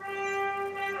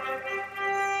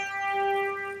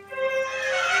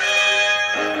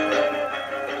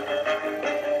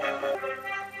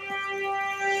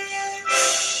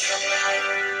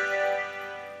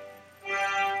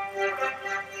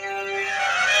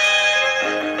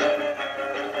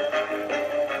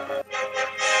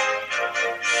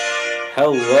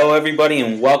Hello, everybody,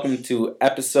 and welcome to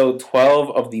episode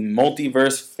 12 of the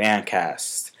Multiverse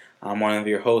Fancast. I'm one of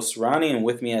your hosts, Ronnie, and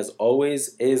with me, as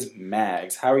always, is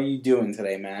Mags. How are you doing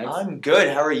today, Mags? I'm good.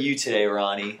 How are you today,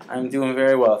 Ronnie? I'm doing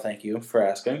very well, thank you for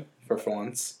asking, for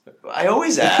once. I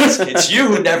always ask. It's you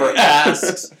who never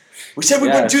asks. We said we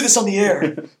wouldn't do this on the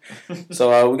air.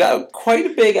 So we got quite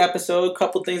a big episode, a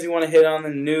couple things we want to hit on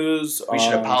in the news. We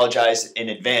should apologize in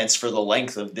advance for the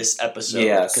length of this episode.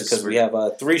 Yes, because we have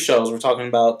 3 shows. We're talking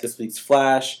about this week's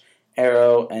Flash,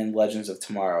 Arrow, and Legends of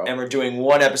Tomorrow. And we're doing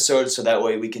one episode so that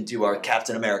way we can do our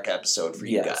Captain America episode for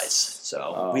you guys.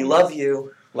 So we love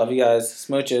you. Love you guys.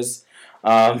 Smooches.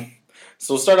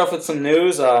 So we'll start off with some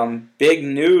news. Big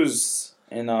news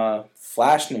in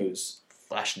Flash news.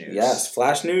 Flash news. Yes,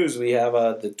 Flash news. We have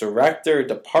the director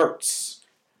departs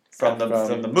from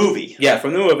the movie. Yeah,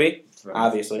 from the movie,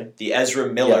 obviously. The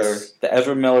Ezra Miller. Yes, the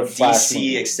Ezra Miller Flash DC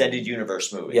movie. Extended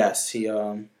Universe movie. Yes, he.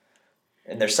 And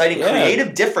they're citing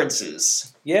creative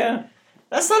differences. Yeah.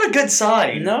 That's not a good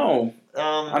sign. No.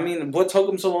 I mean, what took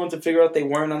them so long to figure out they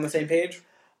weren't on the same page?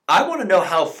 I want to know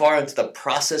how far into the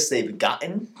process they've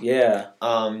gotten. Yeah.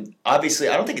 Obviously,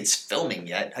 I don't think it's filming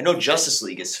yet. I know Justice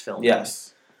League is filming. Yes.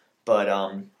 But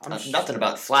nothing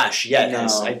about Flash yet. No.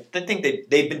 I think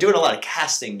they've been doing a lot of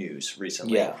casting news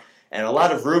recently. Yeah. And a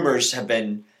lot of rumors have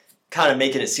been kind of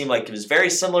making it seem like it was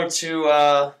very similar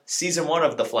to season 1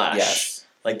 of The Flash. Yes.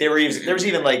 Like there was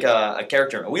even like a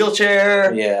character in a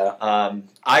wheelchair. Yeah.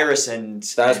 Iris and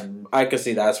I could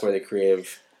see that's where the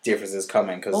creative difference is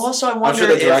coming. Because also I wonder I'm sure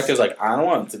the director's like, I don't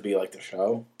want it to be like the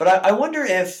show. But I wonder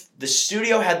if the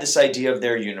studio had this idea of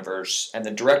their universe and the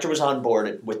director was on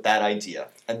board with that idea.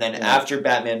 And then after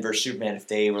Batman vs. Superman, if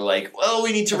they were like, well,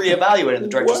 we need to reevaluate, and the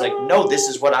director's like, no, this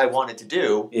is what I wanted to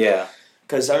do. Yeah.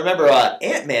 Because I remember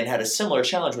Ant-Man had a similar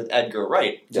challenge with Edgar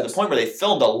Wright to the point where they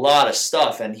filmed a lot of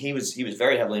stuff, and he was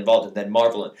very heavily involved. And then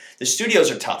Marvel, the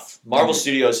studios are tough. Marvel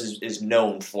Studios is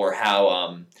known for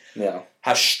how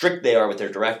strict they are with their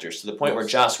directors, to the point where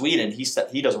Joss Whedon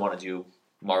he doesn't want to do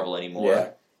Marvel anymore. Yeah.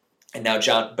 And now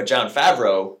Jon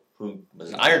Favreau, who was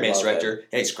an Iron Man's director,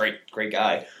 and he's a great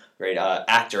guy, great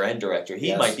actor and director.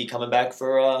 He might be coming back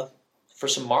for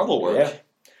some Marvel work. Yeah.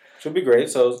 Should be great.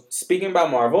 So, speaking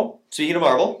about Marvel. Speaking of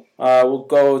Marvel. We'll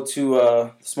go to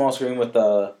the small screen with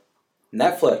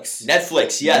Netflix.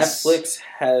 Netflix, yes. Netflix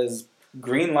has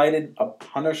green-lighted a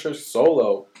Punisher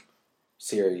solo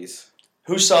series.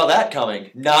 Who saw that coming?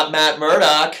 Not Matt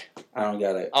Murdock. I don't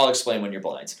get it. I'll explain when you're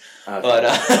blind. Okay.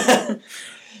 But,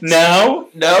 No?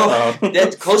 No.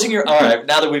 Closing your... All right,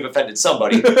 now that we've offended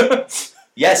somebody.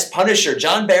 Yes, Punisher.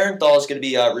 John Barenthal is going to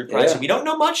be reprising. Yeah. We don't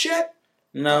know much yet.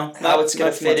 No. How it's going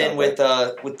to fit in with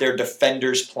their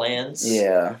Defenders plans.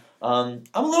 Yeah. I'm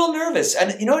a little nervous.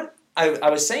 And you know what? I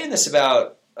was saying this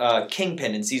about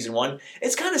Kingpin in Season 1.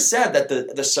 It's kind of sad that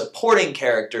the supporting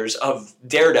characters of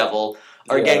Daredevil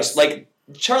are getting... Like,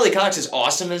 Charlie Cox is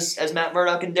awesome as Matt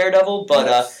Murdock in Daredevil,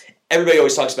 but everybody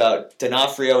always talks about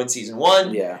D'Onofrio in Season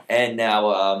 1. Yeah. And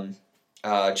now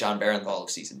John Barenthal of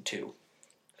Season 2.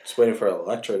 Just waiting for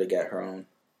Elektra to get her own.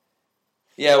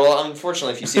 Yeah, well,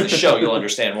 unfortunately, if you see the show, you'll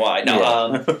understand why.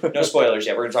 No, no spoilers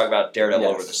yet. We're going to talk about Daredevil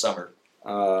over the summer.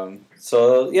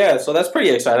 So that's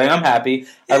pretty exciting. I'm happy.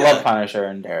 Yeah. I love Punisher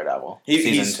and Daredevil.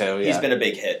 Season 2, He's been a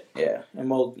big hit. Yeah. And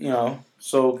we'll,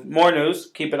 so more news.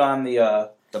 Keep it on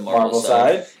the Marvel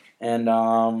side. And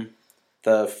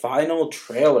the final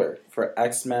trailer for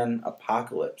X-Men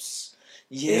Apocalypse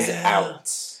is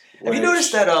out. Have you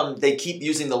noticed that they keep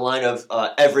using the line of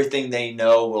everything they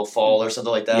know will fall or something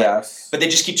like that? Yes. But they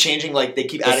just keep changing, like they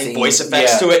keep adding voice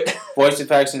effects to it. Voice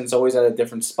effects, and it's always at a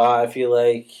different spot, I feel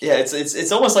like. Yeah,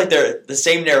 it's almost like they're the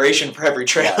same narration for every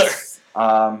trailer. Yes.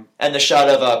 And the shot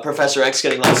of Professor X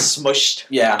getting like smushed.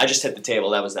 Yeah. I just hit the table.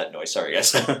 That was that noise. Sorry,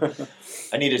 guys.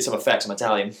 I needed some effects. I'm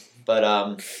Italian. But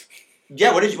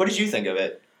what did you think of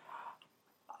it?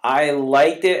 I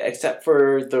liked it, except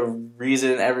for the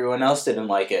reason everyone else didn't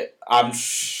like it. I'm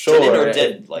sure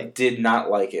did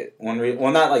not like it.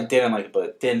 Not like didn't like it,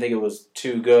 but didn't think it was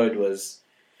too good.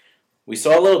 We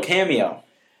saw a little cameo.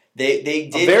 They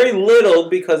did very little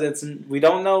because we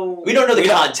don't know the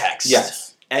context.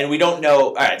 Yes, and we don't know.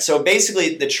 All right, so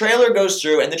basically the trailer goes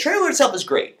through, and the trailer itself is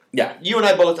great. Yeah,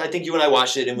 I think you and I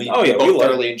watched it, and we both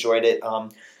thoroughly enjoyed it. I'm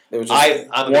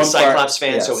a big Cyclops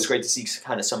fan, so it was great to see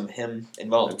kind of some of him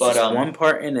involved. But just one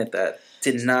part in it that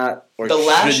did not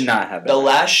should not have been. The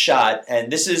last shot, and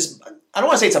this is, I don't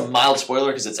want to say it's a mild spoiler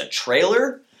because it's a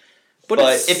trailer, but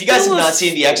if you guys have not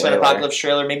seen the X-Men Apocalypse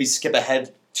trailer, maybe skip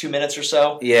ahead 2 minutes or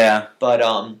so. Yeah. But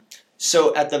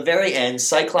so at the very end,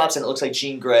 Cyclops and it looks like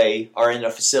Jean Grey are in a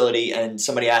facility, and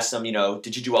somebody asks them,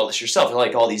 did you do all this yourself? They're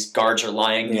like, all these guards are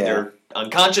lying, either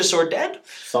unconscious or dead.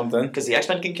 Something. Because the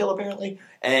X-Men can kill, apparently.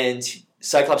 And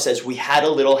Cyclops says, we had a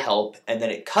little help, and then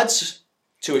it cuts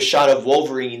to a shot of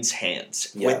Wolverine's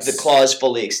hands with the claws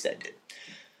fully extended.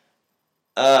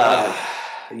 Yeah.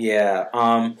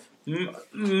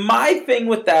 My thing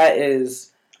with that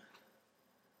is,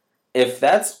 if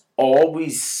that's all we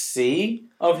see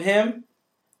of him,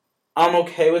 I'm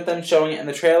okay with them showing it in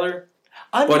the trailer.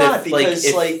 I'm not, because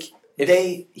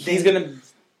he's gonna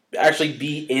actually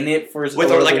be in it for with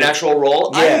like an actual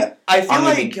role. Yeah, I feel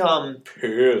like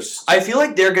pissed. I feel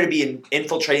like they're going to be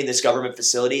infiltrating this government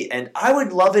facility, and I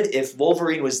would love it if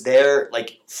Wolverine was there,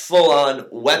 like full on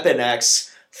Weapon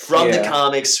X from the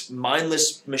comics,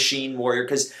 mindless machine warrior.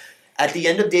 Because at the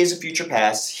end of Days of Future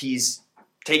Past, he's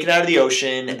taken out of the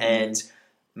ocean, and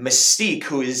Mystique,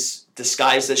 who is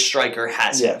disguised as Stryker,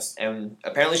 has him. And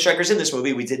apparently Stryker's in this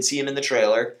movie. We did see him in the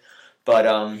trailer, but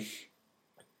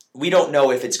we don't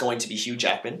know if it's going to be Hugh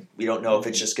Jackman. We don't know if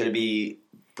it's just going to be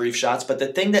brief shots. But the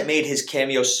thing that made his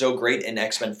cameo so great in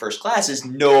X-Men First Class is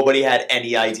nobody had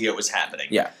any idea it was happening.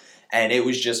 Yeah. And it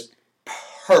was just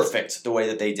perfect the way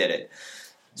that they did it.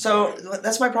 So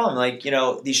that's my problem. Like,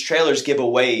 these trailers give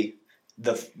away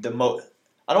I don't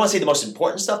want to say the most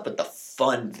important stuff, but the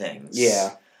fun things.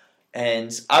 Yeah.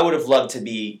 And I would have loved to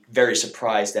be very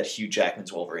surprised that Hugh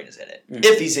Jackman's Wolverine is in it.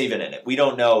 If he's even in it. We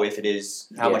don't know if it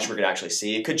is, how much we're going to actually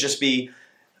see. It could just be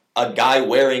a guy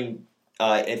wearing,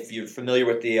 if you're familiar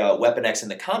with the Weapon X in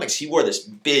the comics, he wore this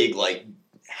big, like,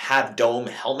 half-dome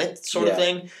helmet sort of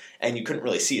thing, and you couldn't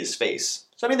really see his face.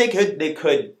 So, I mean, they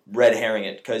could red herring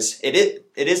it, because it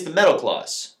is the metal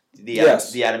claws, the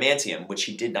adamantium, which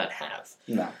he did not have.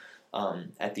 No.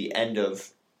 At the end of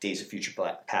Days of Future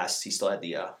Past, he still had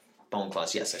the bone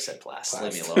claws. Yes, I said plast.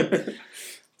 Leave me alone.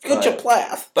 Good job,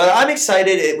 plast. But I'm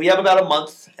excited. We have about a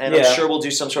month, and I'm sure we'll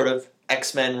do some sort of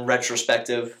X-Men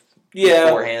retrospective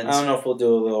beforehand. I don't know if we'll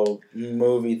do a little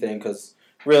movie thing, because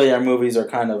really our movies are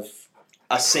kind of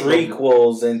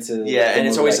prequels into and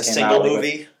it's always a single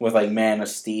movie with like Man of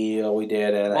Steel. We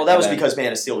did it. Well, that was because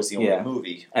Man of Steel was the only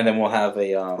movie, and then we'll have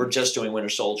a. We're just doing Winter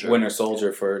Soldier. Winter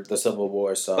Soldier for the Civil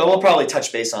War. So, but we'll probably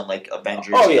touch base on like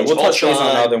Avengers. Oh yeah, we'll touch base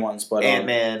on other ones, but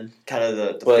Ant-Man, kind of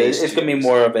the. But it's gonna be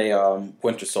more of a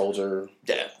Winter Soldier.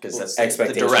 Yeah, because that's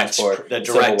the direct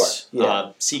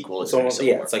sequel. It's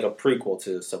like a prequel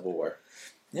to Civil War.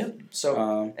 Yeah.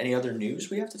 So, any other news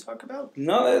we have to talk about?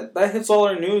 No, that hits all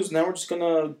our news. Now we're just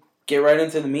gonna get right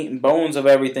into the meat and bones of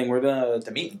everything. We're gonna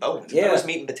the meat and bones. Yeah, that was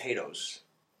meat and potatoes.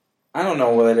 I don't know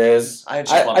what it is. I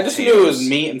just knew it was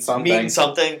meat and something. Meat and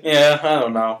something. Yeah, I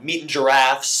don't know. Meat and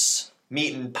giraffes.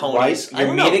 Meat and ponies.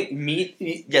 You're meeting meat.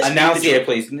 Yes, enunciate,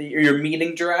 please. You're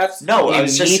meeting giraffes. No, I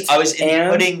was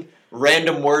inputting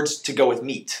random words to go with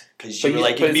meat. Because you were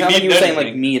like, you were saying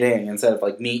like meeting instead of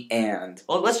like meat and.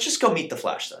 Well, let's just go meet the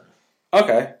Flash then.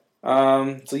 Okay.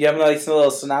 So you have like a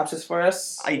little synopsis for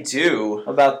us? I do.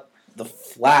 About the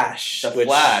Flash.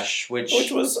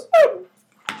 Which was a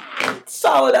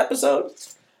solid episode.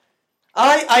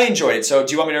 I enjoyed it. So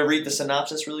do you want me to read the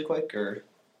synopsis really quick, or?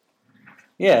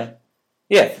 Yeah.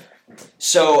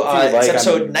 So it's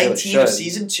episode 19 of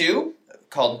season 2,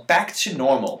 called Back to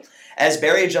Normal. As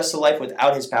Barry adjusts to life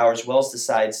without his powers, Wells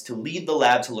decides to leave the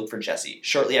lab to look for Jessie.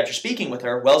 Shortly after speaking with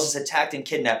her, Wells is attacked and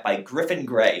kidnapped by Griffin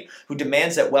Grey, who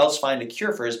demands that Wells find a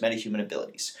cure for his metahuman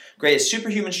abilities. Grey has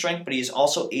superhuman strength, but he is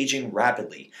also aging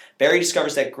rapidly. Barry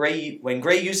discovers that when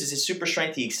Grey uses his super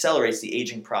strength, he accelerates the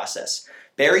aging process.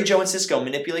 Barry, Joe, and Cisco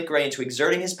manipulate Grey into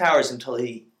exerting his powers until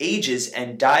he ages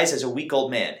and dies as a weak old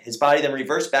man. His body then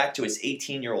reverts back to its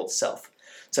 18-year-old self.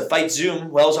 To fight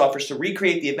Zoom, Wells offers to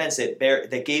recreate the events that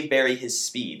gave Barry his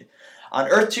speed. On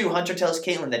Earth 2, Hunter tells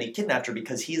Caitlin that he kidnapped her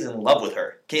because he is in love with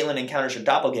her. Caitlin encounters her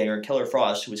doppelganger, Killer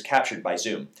Frost, who was captured by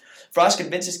Zoom. Frost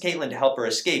convinces Caitlin to help her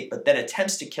escape, but then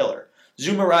attempts to kill her.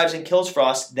 Zoom arrives and kills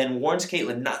Frost, then warns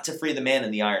Caitlin not to free the man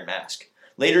in the Iron Mask.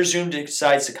 Later, Zoom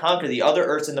decides to conquer the other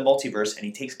Earths in the multiverse, and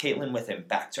he takes Caitlin with him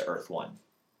back to Earth 1.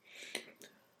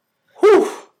 Whew!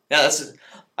 Now that's...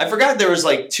 I forgot there was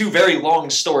like 2 very long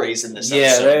stories in this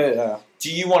episode.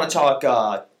 Do you want to talk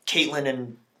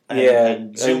Caitlin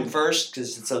and Zoom first?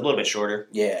 Because it's a little bit shorter.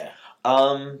 Yeah.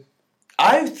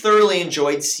 I thoroughly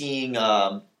enjoyed seeing...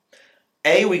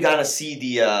 we got to see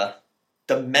the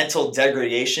mental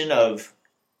degradation of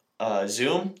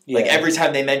Zoom. Yeah. Like every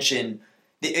time they mention...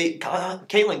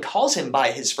 Caitlin calls him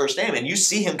by his first name, and you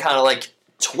see him kind of like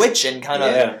twitch and kind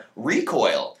of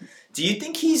recoil. Do you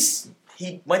think he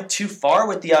went too far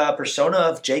with the persona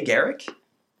of Jay Garrick?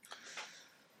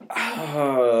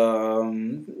 No,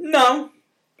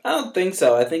 I don't think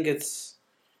so. I think it's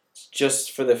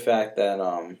just for the fact that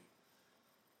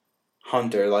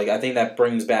Hunter. Like, I think that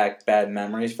brings back bad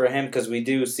memories for him, because we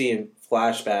do see in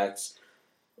flashbacks,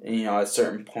 you know, at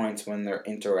certain points when they're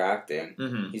interacting,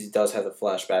 he does have the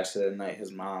flashbacks to the night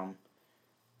his mom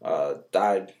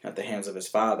died at the hands of his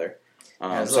father.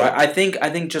 So I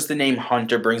think just the name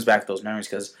Hunter brings back those memories,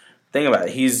 because think about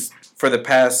it, he's, for the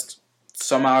past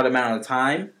some odd amount of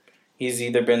time, he's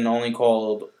either been only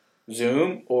called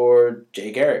Zoom or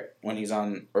Jay Garrick when he's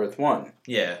on Earth 1.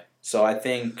 Yeah. So I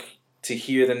think to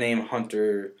hear the name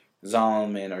Hunter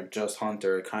Zolomon or just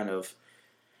Hunter kind of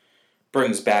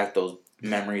brings back those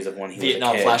memories of when he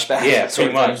Vietnam was a kid. flashback. Yeah,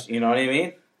 pretty much. You know what I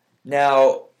mean?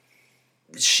 Now,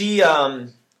 she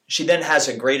then has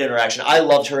a great interaction. I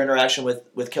loved her interaction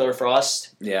with Killer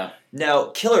Frost. Yeah. Now,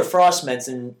 Killer Frost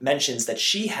mentions that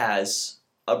she has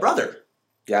a brother.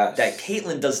 Yes. That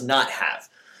Caitlin does not have.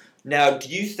 Now, do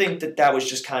you think that was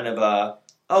just kind of a,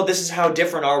 oh, this is how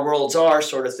different our worlds are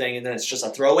sort of thing, and then it's just a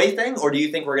throwaway thing? Or do you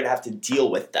think we're going to have to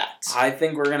deal with that? I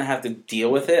think we're going to have to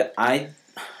deal with it.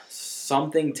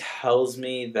 Something tells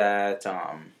me that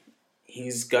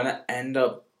he's going to end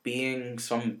up being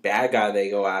some bad guy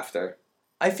they go after.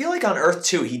 I feel like on Earth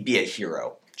 2, he'd be a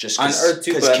hero. Just on Earth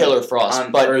 2, because Killer Frost.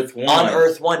 On Earth 1. On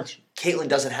Earth 1, Caitlin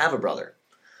doesn't have a brother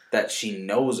that she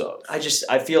knows of.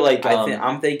 I feel like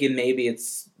I'm thinking maybe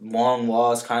it's long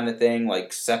lost kind of thing,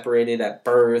 like separated at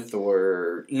birth,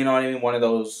 or you know what I mean, one of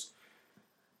those.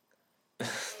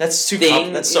 That's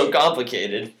so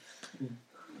complicated.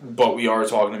 But we are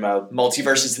talking about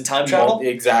multiverses and time travel,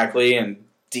 exactly, and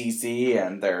DC,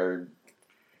 and there's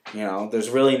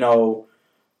really no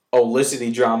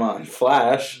Olicity drama on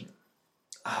Flash.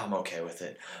 I'm okay with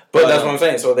it, but that's what I'm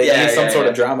saying. So they need some sort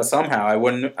of drama somehow.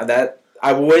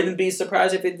 I wouldn't be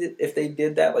surprised if they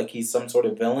did that. Like he's some sort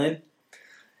of villain.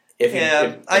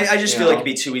 I just feel like it'd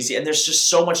be too easy, and there's just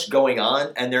so much going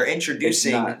on, and they're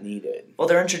introducing. It's not needed. Well,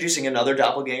 they're introducing another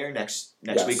doppelganger next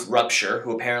week, Rupture,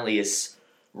 who apparently is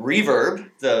Reverb,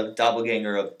 the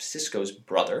doppelganger of Cisco's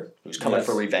brother, who's coming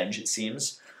for revenge. It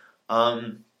seems.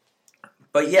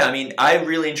 But yeah, I mean, I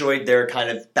really enjoyed their kind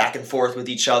of back and forth with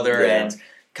each other and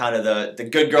kind of the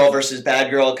good girl versus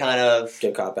bad girl kind of...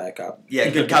 Good cop, bad cop. Yeah,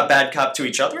 good cop, bad cop to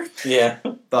each other. Yeah.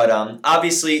 But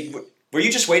obviously, were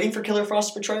you just waiting for Killer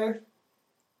Frost's betrayer?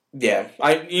 Yeah.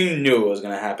 You knew it was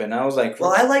going to happen. I was like...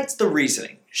 Well, I liked the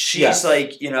reasoning. She's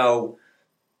like,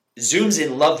 Zoom's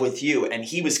in love with you, and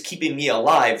he was keeping me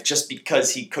alive just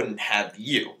because he couldn't have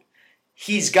you.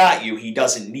 He's got you. He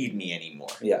doesn't need me anymore.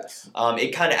 Yes.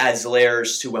 It kind of adds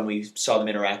layers to when we saw them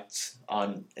interact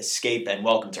on Escape and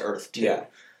Welcome to Earth, too. Yeah.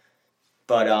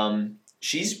 But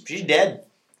she's dead.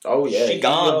 Oh, yeah. She's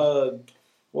gone.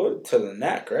 To the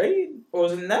neck, right? Or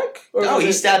was it neck? No,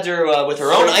 he stabbed her with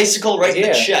her own icicle right in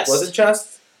the chest. Was it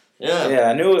chest? Yeah. Yeah,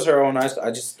 I knew it was her own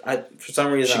icicle. For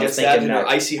some reason, I was thinking stabbed in her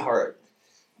icy heart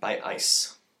by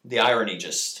ice. The irony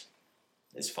just...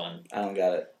 is fun. I don't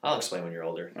get it. I'll explain when you're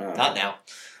older. Not now.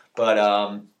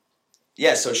 But,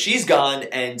 yeah, so she's gone,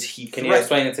 and he... Can you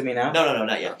explain it to me now? No,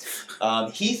 not yet.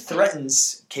 He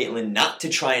threatens Caitlin not to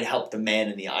try and help the man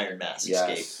in the Iron Mask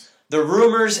escape. The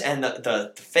rumors and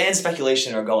the fan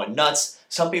speculation are going nuts.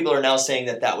 Some people are now saying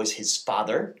that was his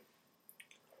father.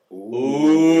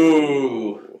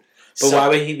 Ooh. But why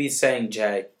would he be saying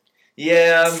Jay?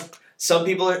 Yeah, some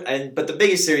people are... But the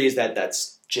biggest theory is that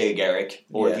that's Jay Garrick,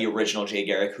 or the original Jay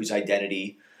Garrick, whose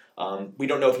identity, we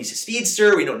don't know if he's a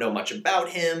speedster, we don't know much about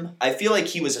him. I feel like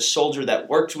he was a soldier that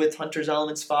worked with Hunter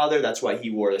Zolomon's father, that's why he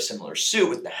wore a similar suit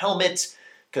with the helmet,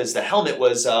 because the helmet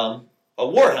was a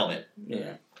war helmet.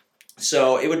 Yeah.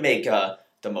 So it would make the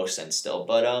most sense still,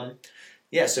 but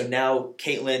yeah, so now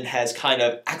Caitlin has kind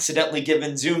of accidentally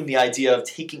given Zoom the idea of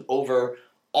taking over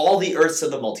all the Earths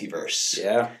of the multiverse.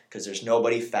 Yeah. Because there's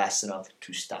nobody fast enough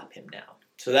to stop him now.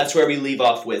 So that's where we leave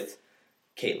off with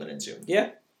Caitlin and Zoom.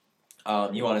 Yeah.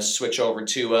 You want to switch over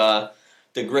to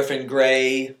the Griffin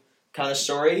Grey kind of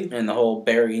story? And the whole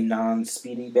Barry,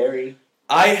 non-Speedy Barry?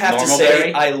 I have to say,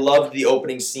 Barry? I loved the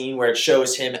opening scene where it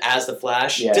shows him as the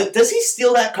Flash. Yeah. Does he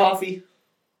steal that coffee?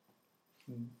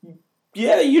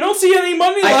 Yeah, you don't see any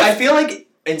money left. I feel like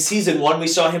in Season 1 we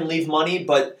saw him leave money,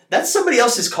 but that's somebody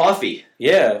else's coffee.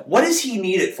 Yeah. What does he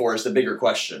need it for is the bigger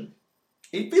question.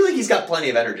 I feel like he's got plenty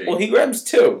of energy. Well, he grabs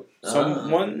two. So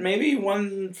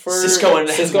one for Cisco and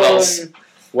Wells. And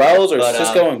Wells, or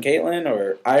Cisco and Caitlin,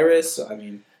 or Iris. I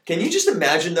mean, can you just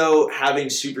imagine though having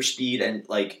super speed and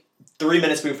like 3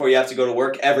 minutes before you have to go to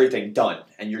work, everything done,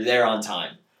 and you're there on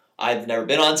time. I've never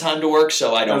been on time to work,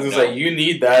 so I don't know. Like, you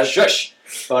need that. Shush.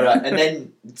 But and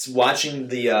then it's watching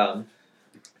the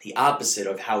opposite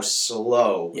of how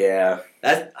slow. Yeah.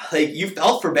 That you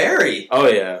felt for Barry. Oh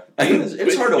yeah. It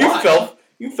was hard to watch.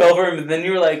 You felt for him, and then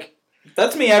you were like,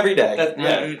 That's me every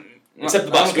day. Except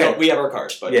the bus. We have our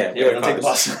cars, but yeah, we don't take the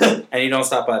bus. And you don't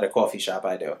stop by the coffee shop.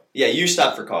 I do. Yeah, you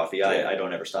stop for coffee. Yeah. I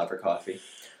don't ever stop for coffee.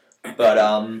 But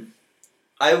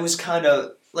I was kind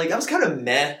of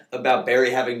meh about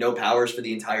Barry having no powers for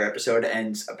the entire episode,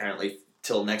 and apparently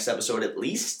till next episode at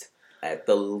least. At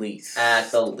the least.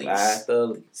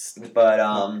 But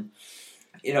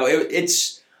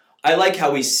it's. I like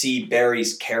how we see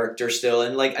Barry's character still,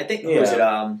 and I think who was it?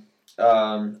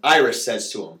 Iris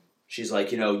says to him, she's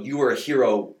like, you were a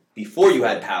hero before you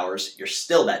had powers. You're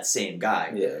still that same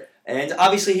guy. Yeah. And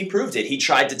obviously he proved it. He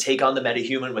tried to take on the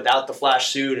metahuman without the Flash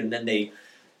suit, and then they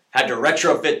had to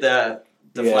retrofit the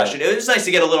Flash suit. It was nice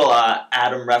to get a little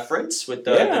Adam reference with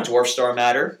the Dwarf Star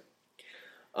Matter.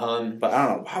 But I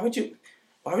don't know. Why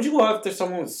would you go after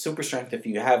someone with super strength if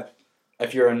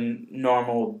you're a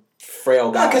normal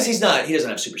frail guy? Because he doesn't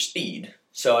have super speed.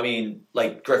 So I mean,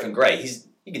 like Griffin Grey,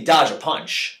 he can dodge a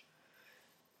punch.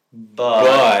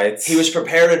 But he was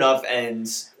prepared enough, and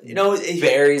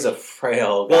Barry's a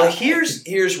frail guy. Well,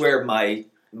 here's where my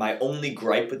only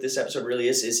gripe with this episode really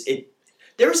is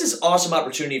there was this awesome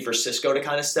opportunity for Cisco to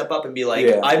kind of step up and be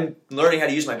like, I'm learning how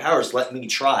to use my powers, let me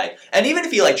try. And even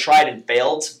if he tried and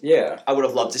failed, I would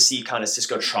have loved to see kind of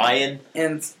Cisco trying.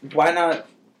 And why not?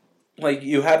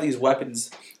 You have these weapons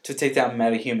to take down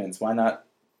metahumans. Why not?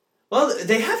 Well,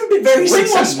 they haven't been very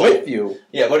successful. With you.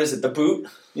 Yeah, what is it? The boot?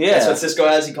 Yeah. That's what Cisco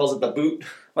has. He calls it the boot.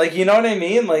 You know what I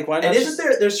mean? Why not? And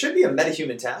isn't there should be a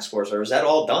metahuman task force, or is that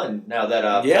all done now that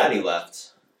Patty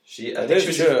left?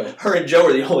 Her and Joe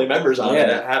are the only members on it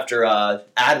after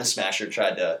Atom Smasher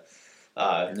tried to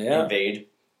invade.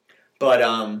 But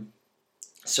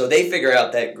so they figure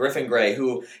out that Griffin Grey,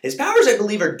 who his powers I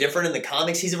believe are different in the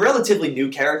comics, he's a relatively new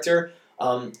character.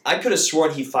 I could have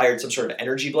sworn he fired some sort of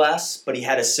energy blast, but he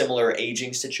had a similar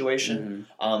aging situation.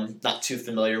 Mm-hmm. Not too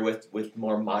familiar with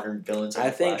more modern villains. I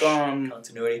think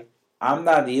continuity. I'm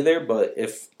not either, but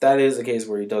if that is the case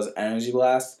where he does energy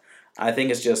blast, I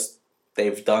think it's just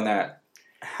they've done that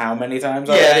how many times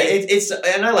already? Yeah,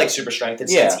 and I like super strength.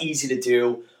 It's easy to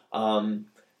do.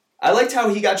 I liked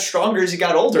how he got stronger as he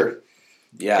got older.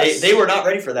 Yes. They were not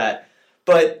ready for that.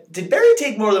 But did Barry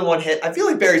take more than one hit? I feel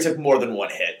like Barry took more than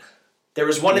one hit. There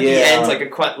was one at the end, like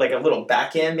a little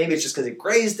backhand. Maybe it's just because it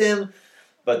grazed him.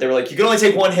 But they were like, you can only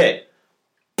take one hit.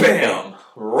 Bam!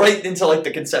 Right into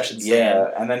the concession stand.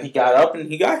 Yeah, and then he got up and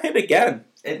he got hit again.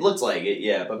 It looked like it,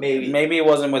 yeah, but maybe it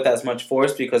wasn't with as much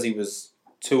force because he was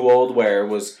too old where it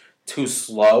was too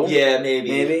slow. Yeah,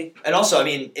 maybe. And also, I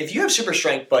mean, if you have super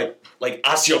strength but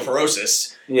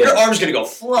osteoporosis, your arm's going to go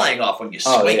flying off when you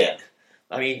swing it.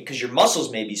 I mean, because your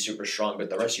muscles may be super strong, but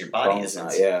the rest of your body isn't.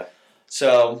 Not, yeah.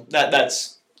 So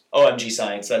that's OMG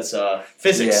science. That's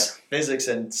physics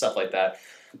and stuff like that.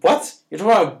 What? You're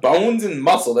talking about bones and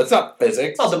muscle. That's not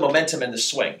physics. Oh, the momentum and the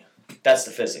swing. That's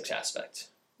the physics aspect.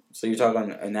 So you're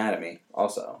talking anatomy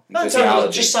also. No,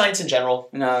 physiology. Just science in general.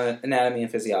 No, anatomy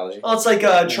and physiology. Well, it's like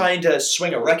trying to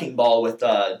swing a wrecking ball with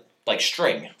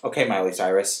string. Okay, Miley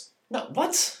Cyrus. No,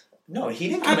 what? No, he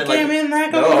didn't come in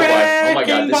like a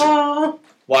wrecking ball.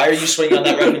 Why are you swinging on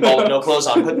that wrecking ball with no clothes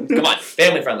on? Come on,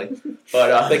 family friendly.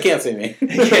 But they can't see me.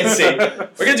 They can't see.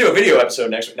 We're gonna do a video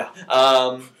episode next week.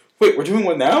 No. Wait, we're doing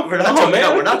one now? We're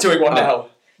not doing one now.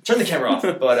 Turn the camera off.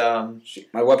 But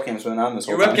my webcam's been on this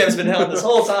whole time. Your webcam's been on this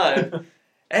whole time,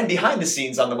 and behind the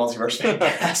scenes on the Multiverse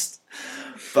Fancast.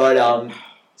 But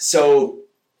so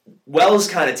Wells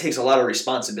kind of takes a lot of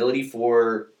responsibility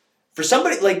for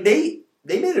somebody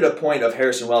They made it a point of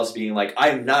Harrison Wells being like,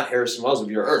 I'm not Harrison Wells of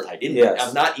your Earth.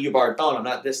 I'm not Eobard Thawne. I'm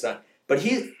not this, that. But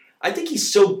I think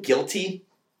he's so guilty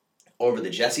over the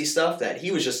Jesse stuff that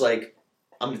he was just like,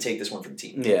 I'm going to take this one for the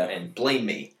team. Yeah. And blame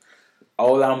me.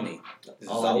 All on me. It's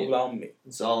all on me.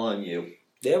 It's all on you.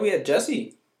 Yeah, we had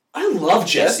Jesse. I love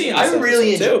Jesse. I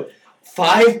really enjoy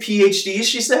 5 PhDs,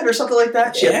 she said, or something like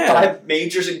that. She had 5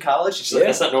 majors in college. She's like,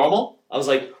 that's not normal. I was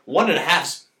like,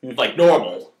 1.5's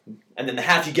normal. And then the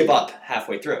half you give up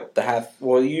halfway through. The half,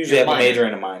 well, you usually have a major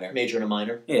and a minor. Major and a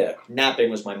minor? Yeah. Napping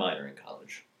was my minor in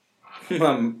college.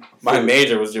 My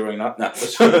major was doing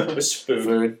was food.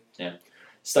 Food. Yeah.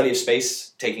 Study of space,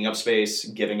 taking up space,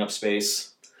 giving up space.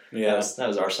 Yeah. That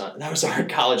was our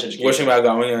college education. Wishing about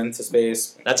going into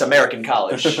space. That's American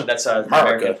college. That's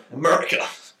America.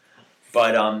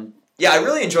 But, I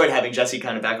really enjoyed having Jessie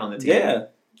kind of back on the team. Yeah.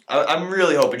 I'm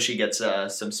really hoping she gets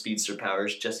some speedster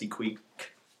powers. Jessie Queek.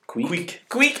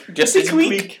 Jessie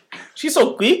Queek. She's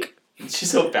so quick.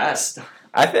 She's so fast.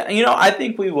 I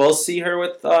think we will see her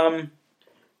with her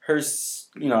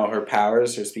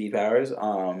powers, her speed powers.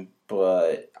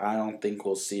 But I don't think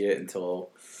we'll see it until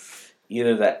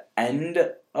either the end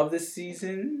of the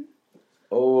season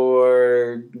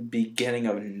or beginning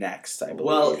of next, I believe.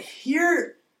 Well,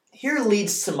 here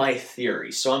leads to my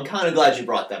theory, so I'm kind of glad you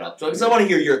brought that up, because I want to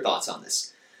hear your thoughts on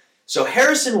this. So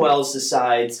Harrison Wells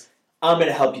decides, I'm going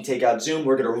to help you take out Zoom.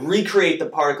 We're going to recreate the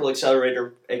particle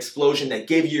accelerator explosion that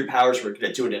gave you your powers. We're going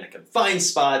to do it in a confined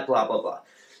spot, blah, blah, blah.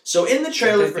 So in the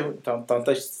trailer... Don't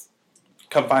they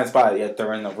confined spot yet?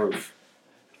 They're in the roof.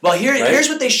 Well, here's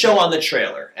what they show on the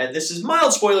trailer. And this is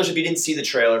mild spoilers if you didn't see the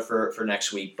trailer for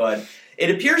next week. But it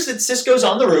appears that Cisco's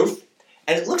on the roof,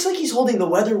 and it looks like he's holding the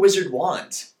Weather Wizard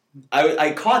wand.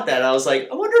 I caught that. I was like,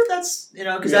 I wonder if that's,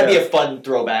 because that'd be a fun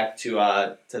throwback to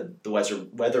the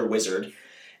Weather Wizard.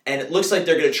 And it looks like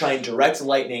they're going to try and direct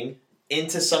lightning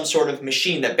into some sort of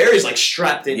machine that Barry's like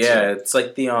strapped into. Yeah, it's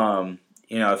like the,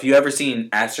 if you ever seen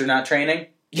astronaut training.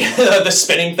 Yeah, the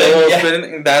spinning thing.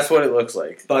 Spinning, that's what it looks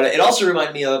like. But it also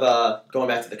reminded me of, going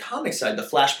back to the comic side, the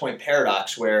Flashpoint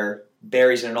paradox, where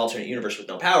Barry's in an alternate universe with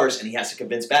no powers, and he has to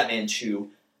convince Batman to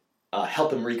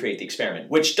help him recreate the experiment,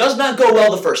 which does not go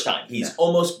well the first time. He's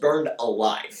almost burned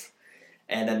alive.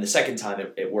 And then the second time,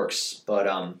 it works.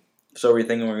 But So are we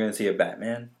thinking we're going to see a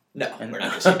Batman? No, we're not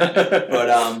going to see Batman.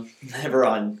 But never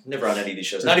on any of these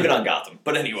shows. Not even on Gotham.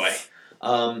 But anyway.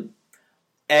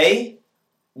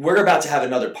 We're about to have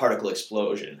another particle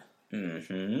explosion.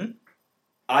 Mm-hmm.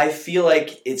 I feel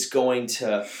like it's going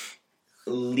to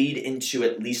lead into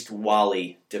at least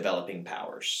Wally developing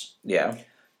powers. Yeah.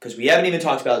 Because we haven't even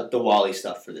talked about the Wally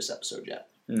stuff for this episode yet.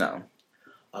 No.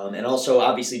 And also,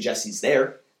 obviously, Jesse's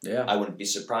there. Yeah. I wouldn't be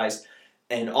surprised.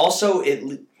 And also,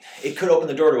 it could open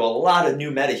the door to a lot of new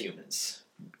metahumans.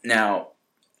 Now,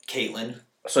 Caitlin.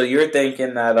 So you're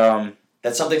thinking that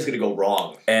that something's going to go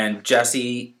wrong. And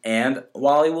Jesse and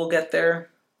Wally will get there?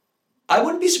 I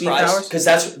wouldn't be surprised, because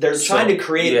they're trying to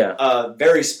create a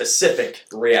very specific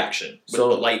reaction with the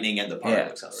lightning and the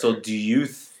particle accelerator. So do you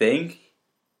think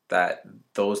that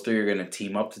those three are going to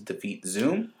team up to defeat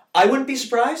Zoom? I wouldn't be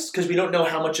surprised, because we don't know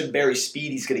how much of Barry's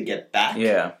speed he's going to get back.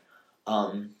 Yeah.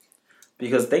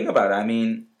 Because think about it. I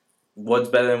mean, what's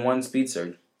better than one speed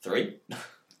surge? 3.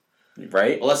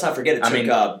 Right? Well, let's not forget it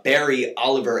took Barry,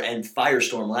 Oliver, and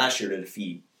Firestorm last year to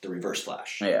defeat the Reverse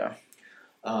Flash. Yeah.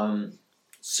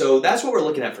 So that's what we're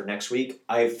looking at for next week.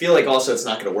 I feel like also it's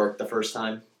not going to work the first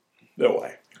time. No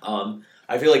way.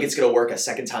 I feel like it's going to work a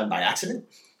second time by accident.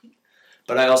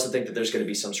 But I also think that there's going to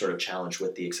be some sort of challenge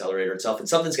with the accelerator itself, and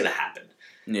something's going to happen.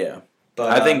 Yeah.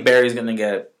 But I think Barry's going to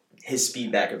get his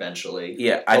speed back eventually.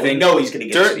 Yeah, I think he's going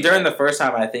to get during the first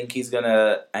time. I think he's going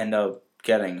to end up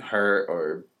getting hurt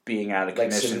or being out of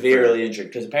commission, severely injured,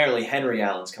 because apparently Henry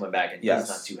Allen's coming back, and he's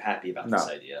not too happy about this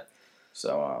idea.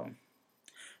 So,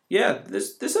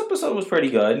 this episode was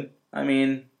pretty good. I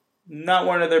mean, not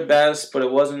one of their best, but it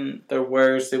wasn't their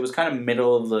worst. It was kind of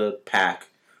middle of the pack.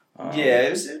 It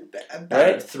was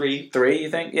about 3. 3, you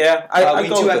think? Yeah, we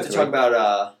do have to talk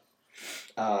about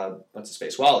what's his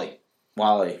face, Wally.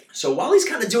 So Wally's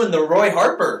kind of doing the Roy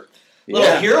Harper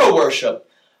little hero worship.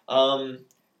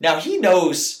 Now he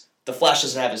knows the Flash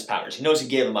doesn't have his powers. He knows he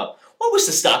gave them up. What was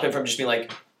to stop him from just being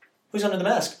like, who's under the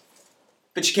mask?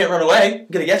 But you can't run away. I'm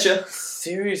gonna get you.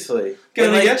 Seriously.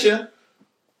 Gonna get you.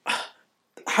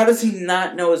 How does he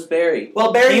not know it's Barry?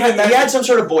 Well, Barry he had some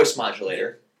sort of voice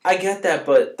modulator. I get that,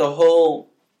 but the whole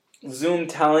Zoom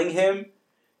telling him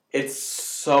it's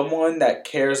someone that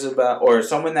cares about, or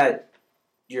someone that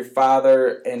your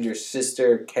father and your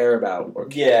sister care about.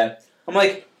 I'm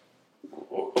like,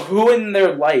 who in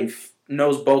their life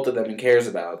knows both of them and cares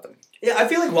about them? Yeah, I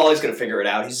feel like Wally's going to figure it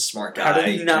out. He's a smart guy. How did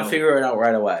he not figure it out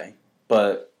right away?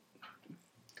 But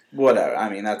whatever. I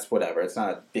mean, that's whatever. It's not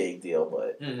a big deal,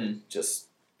 but just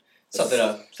something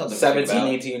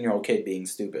 17, 18-year-old kid being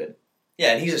stupid.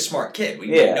 Yeah, and he's a smart kid. We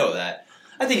know that.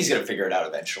 I think he's going to figure it out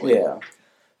eventually. Yeah.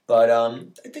 But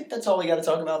I think that's all we got to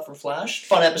talk about for Flash.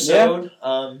 Fun episode.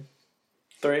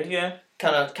 3, yeah.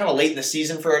 Kind of late in the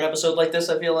season for an episode like this,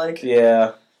 I feel like.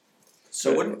 Yeah.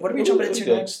 So what are we jumping into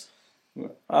next?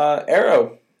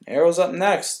 Arrow. Arrow's up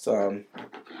next.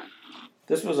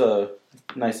 This was a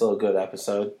nice little good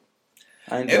episode.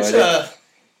 I enjoyed it. A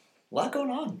lot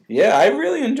going on. Yeah, I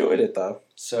really enjoyed it though.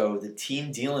 So the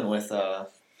team dealing with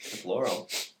Laurel.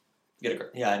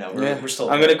 I know. We're still.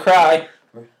 I'm gonna cry.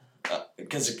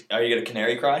 Because are you gonna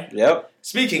Canary Cry? Yep.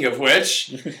 Speaking of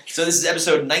which, so this is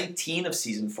episode 19 of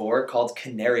season 4, called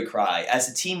Canary Cry. As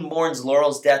the team mourns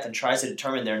Laurel's death and tries to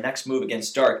determine their next move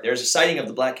against Dark, there is a sighting of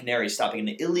the Black Canary stopping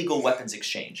an illegal weapons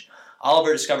exchange.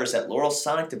 Oliver discovers that Laurel's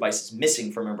sonic device is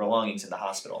missing from her belongings in the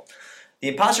hospital. The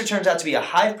imposter turns out to be a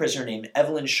Hive prisoner named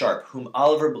Evelyn Sharp, whom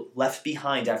Oliver left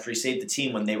behind after he saved the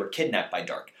team when they were kidnapped by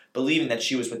Dark. believing that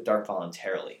she was with Dark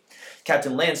voluntarily.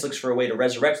 Captain Lance looks for a way to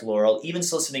resurrect Laurel, even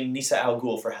soliciting Nissa Al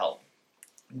Ghul for help.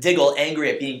 Diggle, angry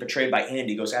at being betrayed by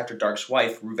Andy, goes after Dark's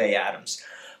wife, Ruve Adams,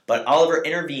 but Oliver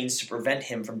intervenes to prevent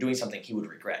him from doing something he would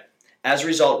regret. As a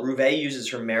result, Ruve uses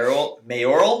her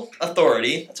mayoral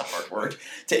authority, that's a hard word,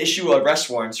 to issue arrest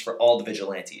warrants for all the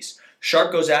vigilantes.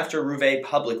 Shark goes after Ruve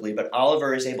publicly, but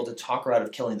Oliver is able to talk her out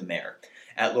of killing the mayor.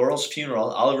 At Laurel's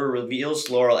funeral, Oliver reveals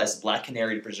Laurel as the Black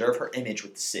Canary to preserve her image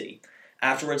with the city.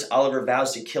 Afterwards, Oliver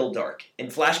vows to kill Dark. In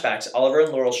flashbacks, Oliver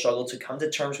and Laurel struggle to come to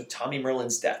terms with Tommy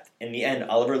Merlin's death. In the end,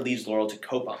 Oliver leaves Laurel to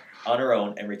cope on her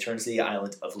own and returns to the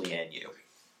island of Lian Yu.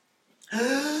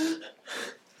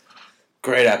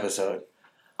 Great episode.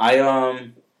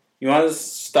 You want to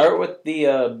start with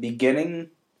the beginning,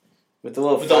 with the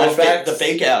little flashbacks? The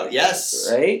fake out,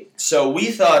 yes. Right? So we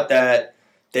thought that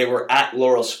they were at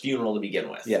Laurel's funeral to begin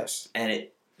with. Yes. And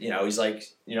it, he's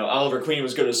like, Oliver Queen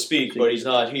was going to speak, but he's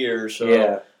not here, so.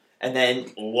 Yeah. And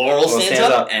then Laurel stands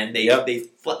up, and they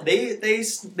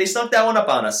snuck that one up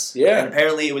on us. Yeah. And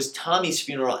apparently it was Tommy's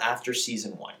funeral after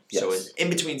season 1. Yes. So it was in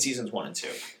between seasons 1 and 2.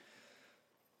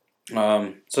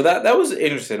 So that was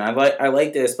interesting. I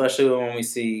liked it, especially when we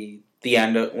see the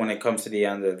end when it comes to the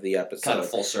end of the episode. Kind of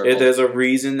full circle. There's a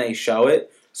reason they show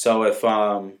it. So if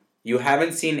you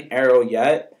haven't seen Arrow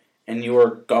yet and you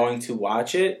are going to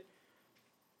watch it,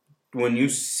 when you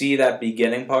see that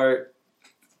beginning part,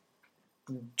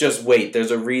 just wait.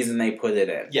 There's a reason they put it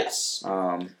in. Yes.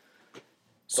 I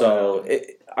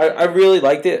really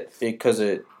liked it because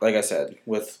it, like I said,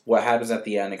 with what happens at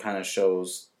the end, it kind of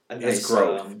shows his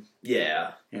growth.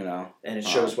 Yeah. And it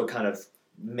shows what kind of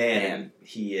man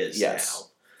he is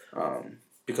now.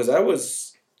 Because that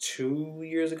was 2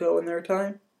 years ago in their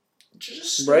time.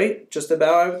 Just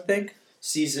about, I would think.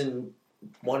 Season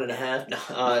 1.5.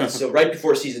 No, so right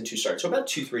before season 2 starts. So about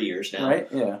 2-3 years now. Right.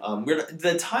 Yeah.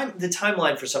 The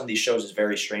timeline for some of these shows is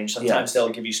very strange. Sometimes they'll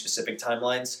give you specific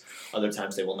timelines. Other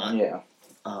times they will not. Yeah.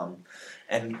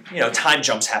 And time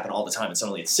jumps happen all the time. And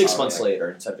suddenly it's 6 months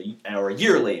later instead of a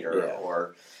year later,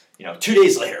 or 2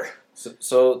 days later.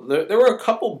 So there were a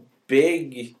couple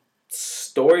big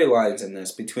storylines in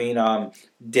this between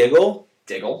Diggle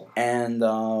and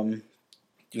the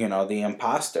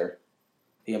imposter.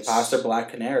 The imposter Black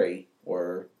Canary,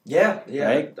 or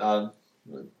right?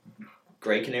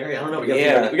 Gray Canary. I don't know. We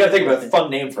gotta think of a fun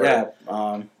name for it.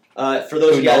 For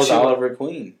those who knows Oliver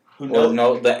Queen,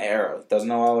 know the Arrow, doesn't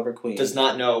know Oliver Queen, does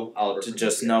not know Oliver.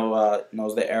 Just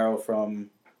knows the Arrow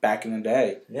from back in the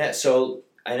day. Yeah. So,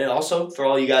 and then also for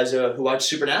all you guys who watch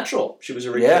Supernatural, she was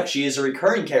she is a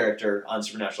recurring character on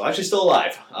Supernatural. Actually, still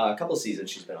alive. A couple of seasons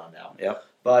she's been on now. Yep.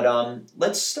 But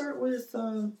let's start with.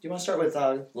 Do you want to start with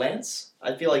Lance?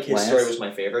 I feel like his story was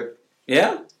my favorite.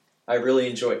 Yeah, I really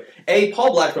enjoy.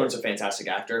 Paul Blackthorne's a fantastic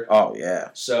actor. Oh yeah.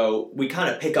 So we kind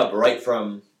of pick up right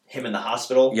from him in the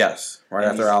hospital. Yes, right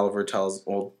after Oliver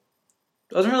doesn't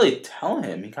really tell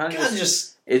him. He kind of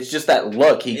just. It's just that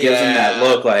look. He gives him that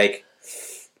look like.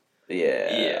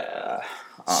 Yeah.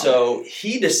 So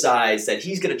he decides that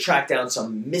he's going to track down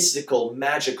some mystical,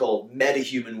 magical,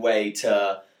 metahuman way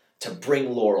to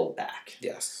bring Laurel back.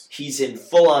 Yes. He's in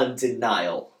full-on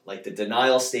denial, like the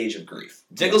denial stage of grief.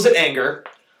 Diggle's at anger,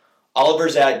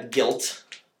 Oliver's at guilt,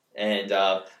 and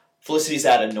Felicity's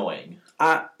at annoying.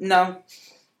 No.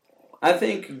 I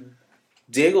think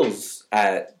Diggle's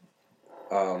at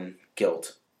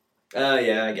guilt.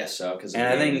 Yeah, I guess so.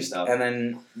 And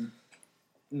then,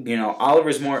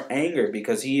 Oliver's more anger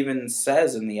because he even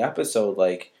says in the episode,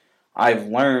 like, I've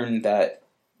learned that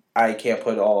I can't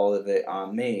put all of it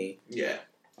on me. Yeah.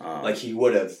 Like he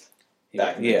would have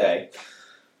back in the day.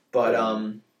 But,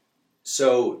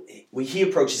 so he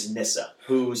approaches Nissa,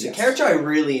 who's a character I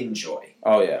really enjoy.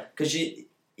 Oh, yeah. Because you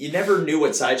never knew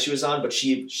what side she was on, but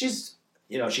she's,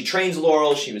 she trains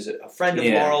Laurel. She was a friend of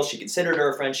Laurel. She considered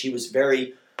her a friend. She was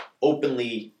very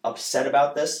openly upset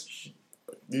about this.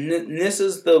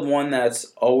 Nissa's the one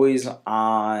that's always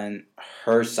on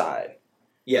her side.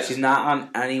 Yeah. She's not on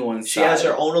anyone's side. She has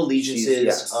her own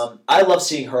allegiances. I love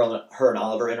seeing her and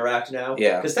Oliver interact now.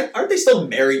 Yeah. Because aren't they still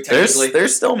married technically? They're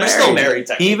still married. They're still married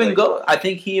technically. I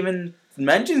think he even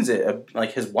mentions it,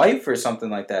 like his wife or something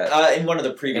like that. In one of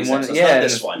the previous episodes. Not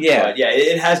this one. Yeah. But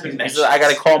it has been mentioned. I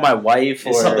gotta call my wife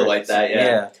or something like that,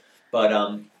 yeah.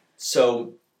 But,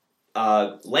 so...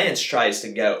 Lance tries to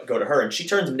go to her, and she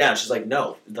turns him down. She's like,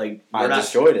 "No, like I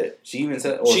destroyed it." She even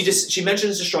said, she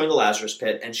mentions destroying the Lazarus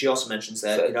Pit, and she also mentions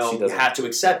that you have to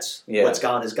accept what's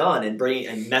gone is gone, and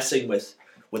messing with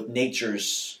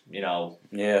nature's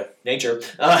nature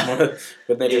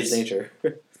with nature's nature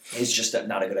is just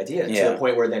not a good idea. To the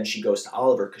point where then she goes to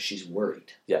Oliver because she's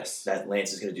worried. Yes. That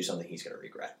Lance is going to do something he's going to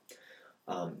regret.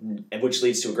 And which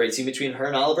leads to a great scene between her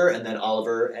and Oliver, and then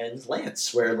Oliver and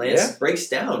Lance, where Lance breaks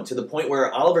down to the point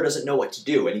where Oliver doesn't know what to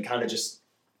do, and he kind of just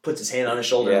puts his hand on his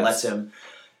shoulder and lets him.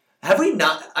 Have we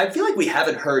not? I feel like we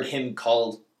haven't heard him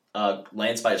call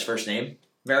Lance by his first name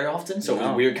very often, so it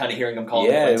was weird kind of hearing him call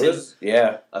him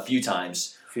Quentin a few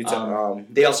times.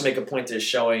 They also make a point to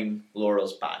showing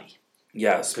Laurel's body.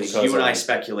 Yes, because you and I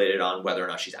speculated on whether or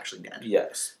not she's actually dead.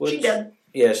 Yes. She's dead.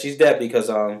 Yeah, she's dead because,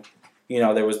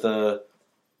 there was the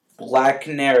Black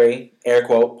Canary, air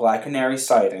quote, Black Canary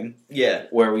sighting. Yeah.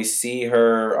 Where we see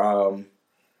her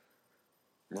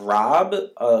rob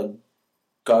a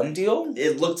gun deal.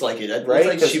 It looked like it. It looked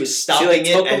like she was stopping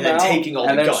it and then taking all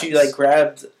the guns. And then she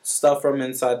grabbed stuff from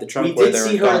inside the trunk. We did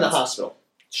see her in the hospital.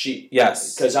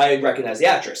 Yes. Because I recognize the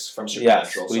actress from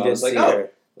Supernatural. Yes, we did see her.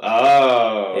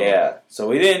 Oh. Yeah. So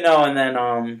we didn't know, and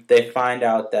then they find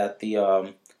out that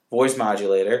the voice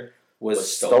modulator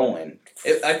was stolen.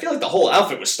 I feel like the whole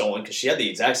outfit was stolen because she had the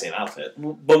exact same outfit.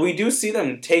 But we do see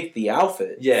them take the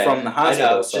outfit from the hospital.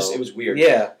 I know. It was weird.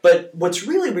 Yeah. But what's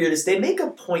really weird is they make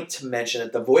a point to mention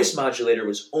that the voice modulator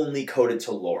was only coded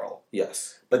to Laurel.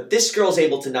 Yes. But this girl's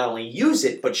able to not only use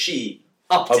it, but she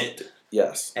upped it.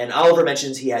 Yes. And Oliver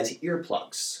mentions he has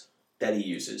earplugs that he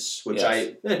uses, which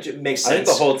it makes sense. I think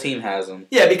the whole team has them.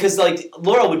 Yeah, because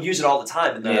Laurel would use it all the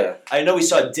time. And I know we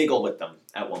saw Diggle with them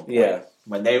at one point. Yeah.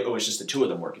 When it was just the two of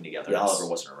them working together, and Oliver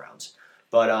wasn't around.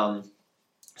 But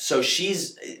so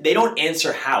they don't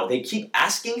answer how. They keep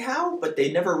asking how, but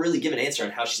they never really give an answer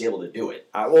on how she's able to do it.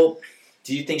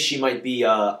 Do you think she might be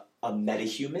a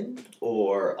metahuman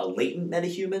or a latent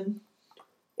metahuman,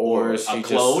 or a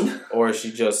clone, or is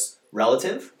she just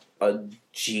relative, a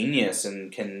genius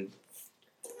and can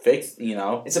fix?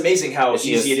 It's amazing how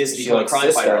easy it is to become a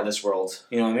crime fighter in this world.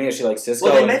 You know what I mean? Is she like Cisco?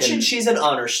 Well, they mentioned she's an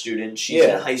honor student. She's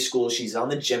in high school. She's on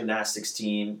the gymnastics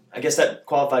team. I guess that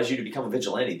qualifies you to become a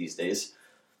vigilante these days.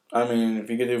 I mean, if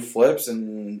you could do flips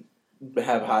and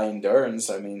have high endurance,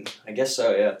 I guess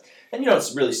so. Yeah, and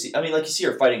it's really you see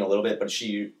her fighting a little bit, but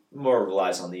she more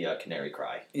relies on the Canary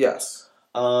Cry. Yes.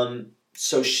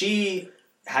 So she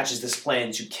hatches this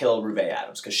plan to kill Ruve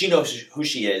Adams because she knows who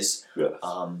she is. Yes.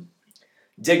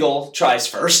 Diggle tries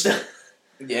first.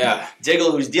 Yeah.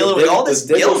 Diggle, who's dealing with all this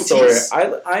Diggle story.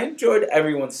 I enjoyed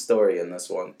everyone's story in this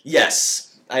one.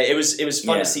 Yes. It was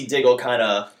fun to see Diggle kind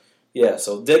of... Yeah,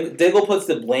 so Diggle puts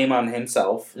the blame on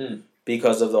himself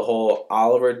because of the whole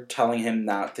Oliver telling him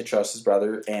not to trust his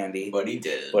brother Andy. But he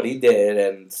did.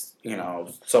 And,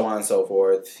 so on and so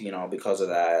forth, because of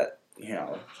that.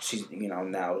 She's,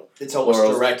 now... It's almost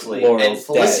directly. And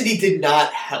Felicity did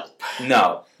not help.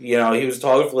 No. He was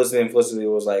talking to Felicity, and Felicity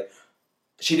was like...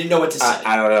 She didn't know what to say.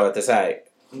 I don't know what to say.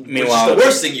 Meanwhile, which is the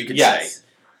worst thing you can say.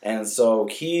 And so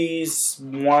he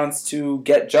wants to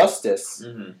get justice.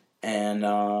 Mm-hmm.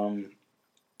 And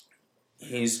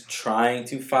he's trying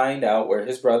to find out where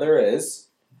his brother is.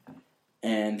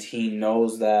 And he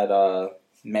knows that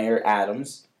Mayor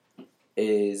Adams...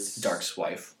 is Dark's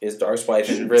wife. He and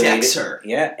related, decks her.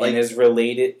 Yeah, and is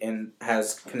related and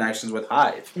has connections with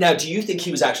Hive. Now, do you think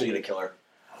he was actually going to kill her?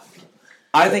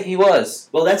 I think he was.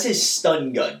 Well, that's his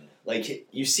stun gun.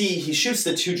 You see, he shoots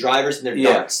the two drivers and they're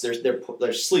darts.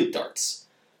 They're sleep darts.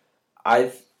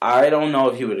 I don't know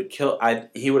if he would have killed.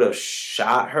 He would have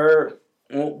shot her.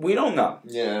 Well, we don't know.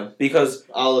 Yeah, because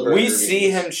Oliver. We see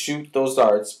him shoot those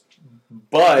darts,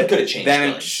 but he could have changed.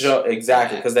 Then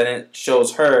exactly because then it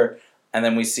shows her. And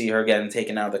then we see her getting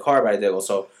taken out of the car by Diggle.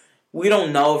 So we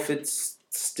don't know if it's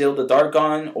still the dart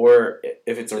gun or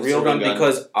if it's a real gun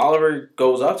because Oliver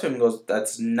goes up to him and goes,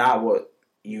 "That's not what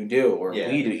you do or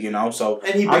we do," So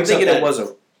and I'm thinking it was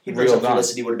a real gun.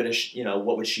 Felicity would have been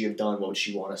what would she have done? What would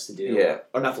she want us to do? Yeah.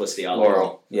 Or not Felicity,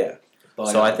 Laurel. Yeah. But,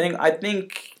 so I think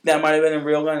that might have been a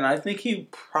real gun, and I think he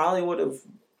probably would have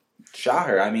shot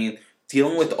her.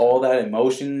 Dealing with all that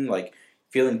emotion,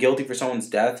 feeling guilty for someone's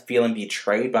death, feeling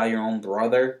betrayed by your own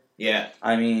brother. Yeah.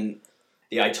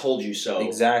 The I told you so.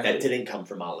 Exactly. That didn't come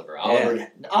from Oliver.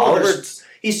 Oliver's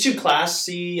he's too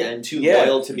classy and too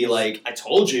loyal to be like, I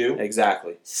told you.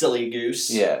 Exactly. Silly goose.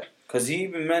 Yeah. Because he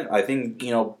even meant, I think,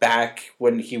 back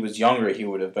when he was younger, he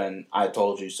would have been, I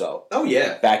told you so. Oh,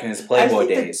 yeah. Back in his Playboy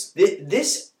days.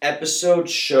 This episode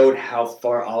showed how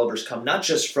far Oliver's come, not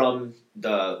just from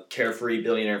the carefree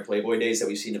billionaire and Playboy days that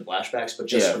we've seen in flashbacks, but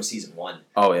just from season 1.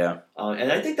 Oh, yeah.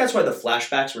 And I think that's why the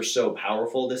flashbacks were so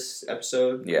powerful this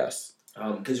episode. Yes.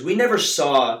 Because we never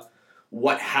saw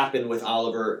what happened with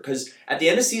Oliver. Because at the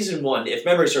end of season 1, if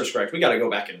memory serves correct, we got to go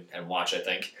back and watch, I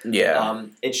think. Yeah.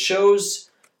 It shows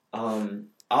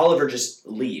Oliver just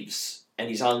leaves. and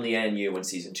he's on the NU when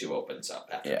season 2 opens up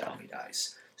after Tommy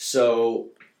dies. So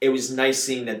it was nice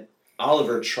seeing that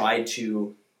Oliver tried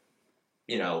to,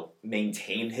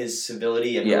 maintain his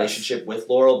civility and relationship with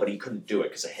Laurel, but he couldn't do it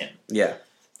because of him. Yeah.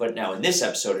 But now in this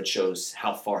episode, it shows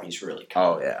how far he's really come.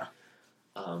 Oh, yeah.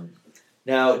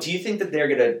 Now, do you think that they're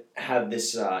going to have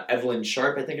this Evelyn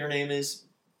Sharp, I think her name is,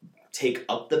 take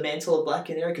up the mantle of Black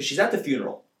Canary? Because she's at the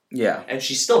funeral. Yeah. And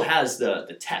she still has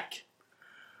the tech.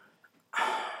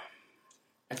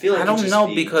 I feel like I don't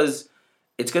know because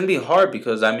it's going to be hard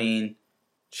because,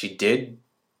 she did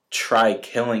try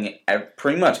killing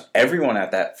pretty much everyone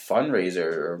at that fundraiser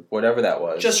or whatever that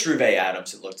was. Just Ruve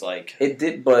Adams, it looked like. It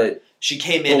did, but she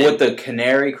came in with the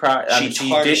Canary Cry.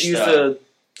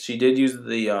 She did use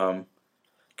the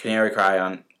Canary Cry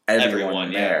on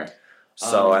everyone there. Yeah.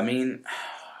 So I'm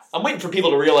waiting for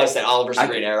people to realize that Oliver's the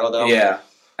Green Arrow, though. Yeah,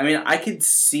 I could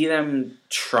see them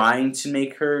trying to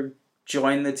make her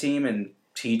join the team and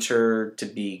teach her to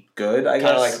be good. I guess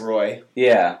kind of like Roy.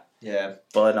 Yeah. Yeah,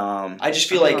 but I just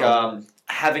feel like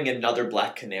having another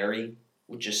Black Canary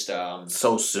would just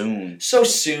so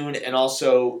soon, and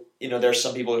also there's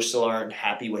some people who still aren't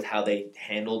happy with how they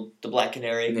handled the Black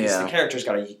Canary because the character's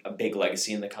got a big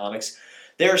legacy in the comics.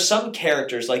 There are some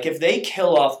characters like if they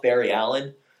kill off Barry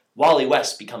Allen, Wally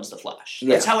West becomes the Flash.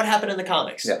 That's how it happened in the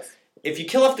comics. Yeah. If you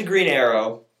kill off the Green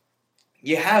Arrow,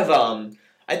 you have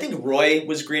I think Roy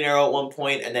was Green Arrow at one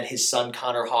point, and then his son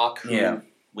Connor Hawk. Who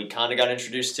we kind of got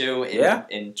introduced to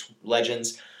in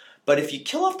Legends. But if you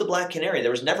kill off the Black Canary,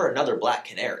 there was never another Black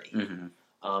Canary. Mm-hmm.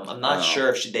 I'm not sure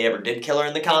if they ever did kill her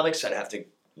in the comics. I'd have to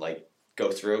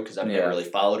go through because I've never really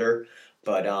followed her.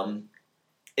 But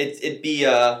it'd be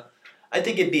I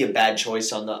think it'd be a bad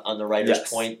choice on the writer's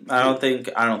point. I don't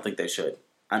think they should.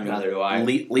 Neither do I.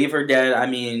 Leave her dead.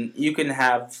 You can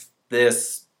have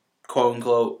this quote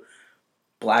unquote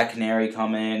Black Canary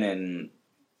come in and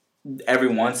every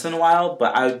once in a while,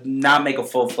 but I would not make a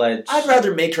full-fledged... I'd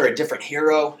rather make her a different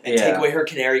hero and take away her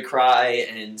Canary Cry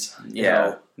and,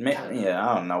 I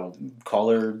don't know,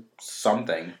 call her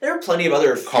something. There are plenty of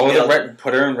other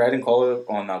put her in red and call her...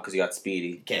 Oh, no, because you got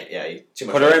Speedy. Can't, too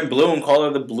much. Put her in blue and call her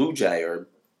the Blue Jay or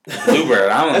Bluebird,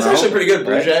 I don't know. That's actually pretty good,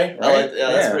 Blue Jay. Right?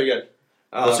 That's pretty good.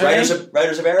 What's her name?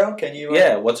 Writers of Arrow, can you...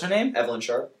 what's her name? Evelyn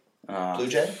Sharp. Blue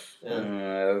Jay?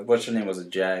 What's her name was a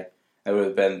J. It would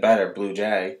have been better, Blue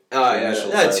Jay. Oh,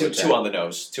 yeah. Two on the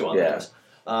nose. Two on the nose.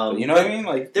 You know what I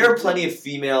mean? There are plenty of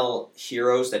female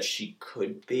heroes that she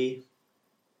could be.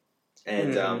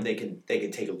 And they can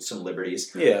take some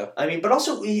liberties. Yeah. But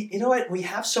also, you know what? We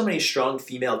have so many strong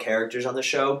female characters on the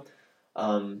show.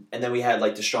 And then we had,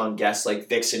 the strong guests.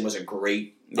 Vixen was a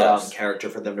great character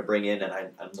for them to bring in, and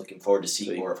I'm looking forward to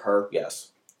seeing more of her.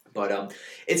 Yes. But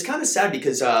it's kind of sad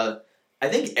because I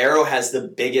think Arrow has the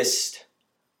biggest...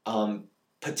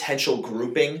 potential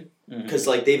grouping because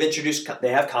they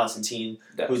have Constantine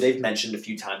who they've mentioned a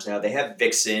few times now. They have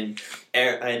Vixen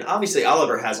and obviously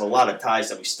Oliver has a lot of ties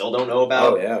that we still don't know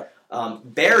about.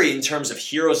 Barry, in terms of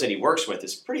heroes that he works with,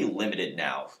 is pretty limited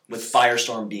now with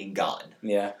Firestorm being gone.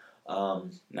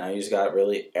 Now he's got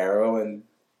really Arrow and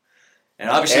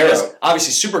obviously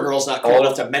Supergirl's not cool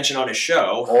enough to mention on his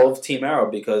show. All of Team Arrow,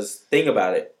 because think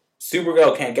about it,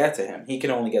 Supergirl can't get to him. He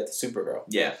can only get to Supergirl.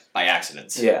 Yeah, by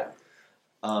accidents. Yeah.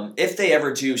 If they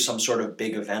ever do some sort of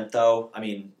big event, though,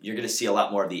 you're going to see a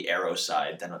lot more of the Arrow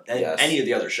side than any of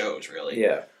the other shows, really.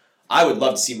 Yeah. I would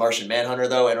love to see Martian Manhunter,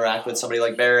 though, interact with somebody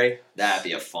like Barry. That'd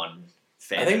be a fun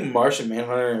fan. I think Martian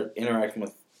Manhunter interacting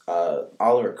with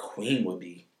Oliver Queen would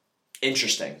be...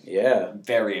 interesting. Yeah.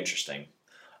 Very interesting.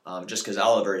 Just because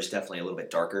Oliver is definitely a little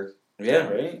bit darker. Yeah,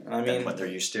 right? Than what they're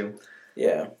used to.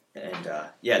 Yeah. And,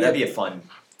 that'd be a fun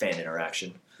fan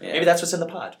interaction. Yeah. Maybe that's what's in the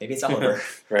pod. Maybe it's Oliver.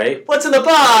 Right? What's in the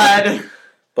pod?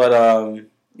 But,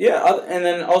 and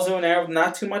then also in Arrow,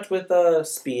 not too much with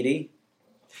Speedy.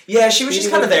 Yeah, she was just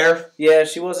kind of there. Yeah,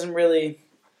 she wasn't really...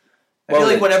 I feel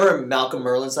like whenever Malcolm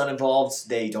Merlin's not involved,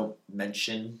 they don't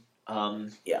mention...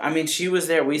 she was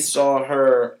there. We saw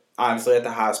her, honestly, at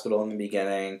the hospital in the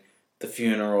beginning, the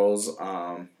funerals,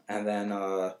 and then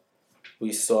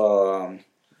we saw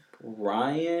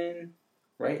Ryan...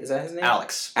 Right? Is that his name?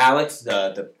 Alex. There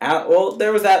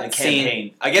was that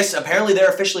scene. I guess apparently they're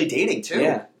officially dating too.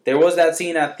 Yeah. There was that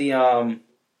scene at the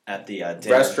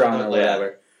restaurant or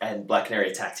whatever. And Black Canary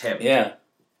attacked him. Yeah.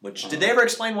 Which did they ever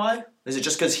explain why? Is it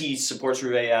just because he supports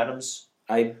Ruve Adams?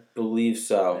 I believe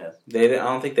so. Yeah. I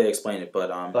don't think they explained it, but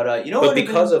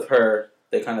because of her,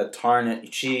 they kind of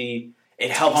tarnish. It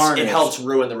helps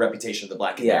ruin the reputation of the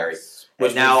Black Canary. Yes.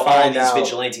 Which now all these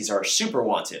vigilantes are super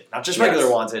wanted, not just regular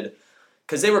wanted.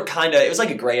 Because they were it was like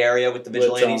a gray area with the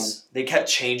vigilantes. They kept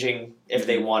changing if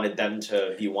they wanted them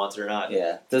to be wanted or not.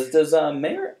 Yeah. Does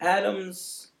Mayor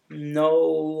Adams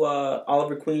know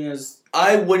Oliver Queen is...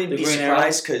 I wouldn't be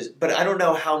surprised, but I don't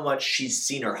know how much she's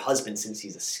seen her husband since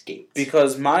he's escaped.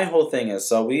 Because my whole thing is,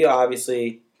 so we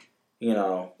obviously,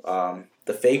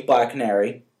 the fake Black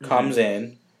Canary comes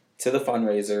in to the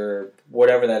fundraiser,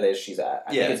 whatever that is she's at.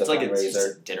 I think it's a fundraiser. It's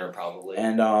a dinner probably.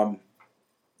 And,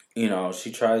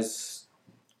 she tries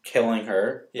killing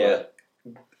her. Yeah.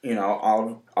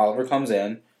 But, Oliver comes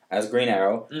in as Green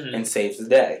Arrow and saves the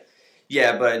day.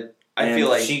 Yeah, but I feel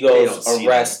like she goes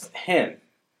arrest him.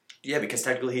 Yeah, because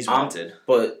technically he's wanted.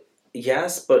 But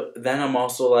then I'm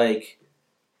also like,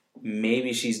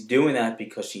 maybe she's doing that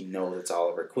because she knows it's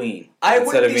Oliver Queen.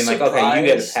 Instead of being like, okay, you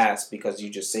get a pass because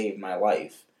you just saved my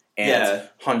life and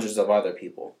hundreds of other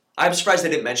people. I'm surprised they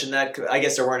didn't mention that. I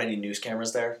guess there weren't any news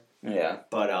cameras there. Yeah.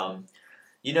 But,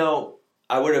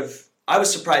 I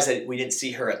was surprised that we didn't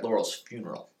see her at Laurel's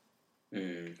funeral.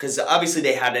 Because obviously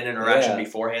they had an interaction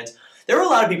beforehand. There were a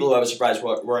lot of people who I was surprised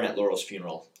weren't at Laurel's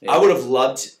funeral. Yeah. I would have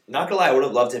loved, not gonna lie, I would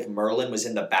have loved if Merlin was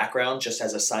in the background just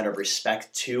as a sign of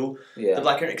respect to the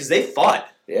Black Canary. Because they fought.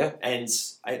 Yeah. And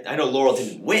I know Laurel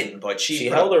didn't win, but she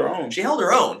held her own. She held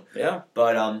her own. Yeah.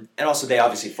 But, and also they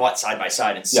obviously fought side by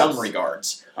side in some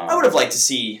regards. I would have liked to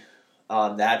see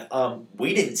that.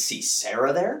 We didn't see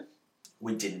Sarah there.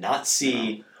 We did not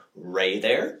see Ray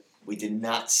there. We did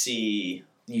not see...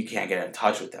 You can't get in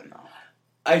touch with them, though.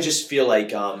 I just feel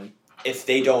like if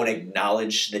they don't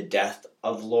acknowledge the death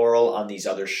of Laurel on these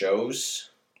other shows...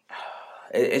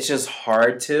 It's just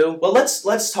hard to. Well,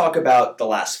 let's talk about the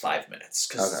last 5 minutes.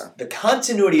 Because the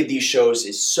continuity of these shows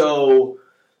is so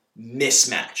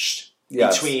mismatched.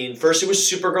 Yes. Between... First it was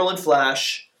Supergirl and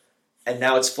Flash, and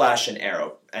now it's Flash and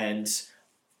Arrow. And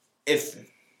if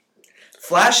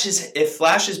Flash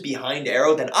is behind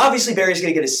Arrow, then obviously Barry's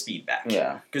going to get his speed back.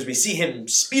 Yeah. Because we see him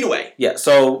speed away. Yeah,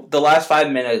 so the last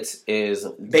 5 minutes is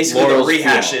basically Laurel's the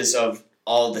rehashes of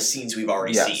all the scenes we've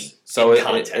already seen. So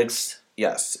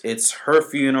it's her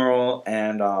funeral,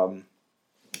 and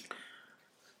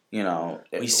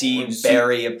we see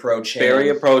Barry approach him. Barry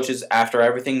approaches after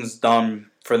everything's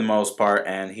done for the most part,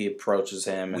 and he approaches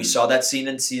him. We saw that scene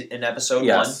in episode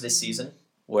 1 this season.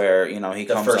 Where, he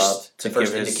comes up to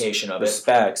give his indication of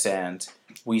respects, and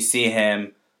we see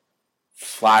him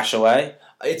flash away.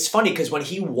 It's funny, because when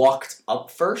he walked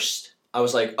up first, I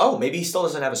was like, oh, maybe he still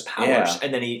doesn't have his powers. Yeah.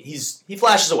 And then he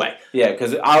flashes away. Yeah,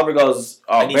 because Oliver goes,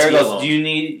 Barry goes,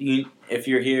 if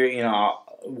you're here,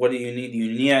 what do you need? Do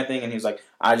you need anything? And he's like,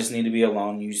 I just need to be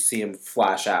alone. You see him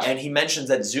flash out. And he mentions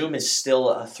that Zoom is still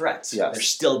a threat. Yes. They're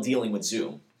still dealing with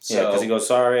Zoom. So, because he goes,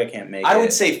 sorry, I can't make it. I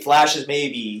would say Flash is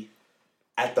maybe...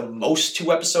 at the most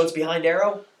 2 episodes behind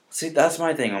Arrow? See, that's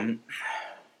my thing.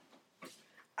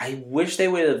 I wish they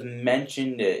would have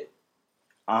mentioned it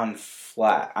on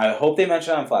Flash. I hope they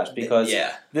mentioned it on Flash, because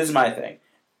this is my thing.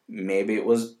 Maybe it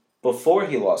was before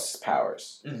he lost his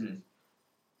powers. Mm-hmm.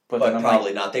 But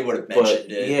probably not. They would have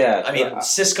mentioned it. Yeah. I mean,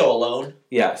 Cisco alone.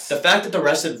 Yes. The fact that the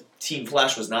rest of Team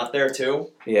Flash was not there, too,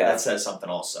 that says something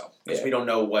also. Because we don't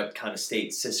know what kind of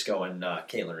state Cisco and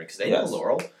Caitlin are in, because they know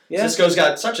Laurel. Yeah. Cisco's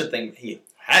got such a thing. He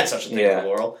had such a thing for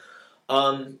Laurel.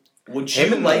 Would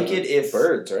you like it if...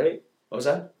 Birds, right? What was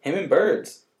that? Him and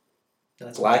Birds.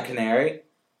 That's Black Canary.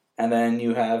 And then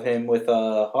you have him with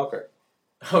Hawker.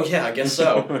 Oh, yeah, I guess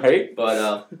so. Right?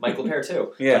 But Michael Pear,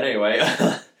 too. Yeah. But anyway,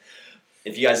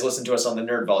 if you guys listen to us on the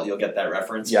Nerd Vault, you'll get that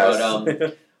reference. Yes.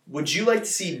 But would you like to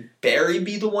see Barry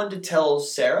be the one to tell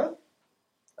Sarah?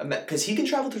 Because he can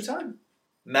travel through time.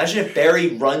 Imagine if Barry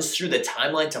runs through the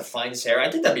timeline to find Sarah. I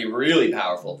think that'd be really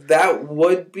powerful. That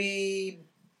would be...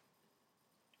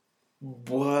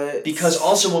 What? Because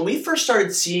also, when we first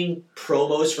started seeing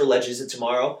promos for Legends of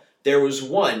Tomorrow, there was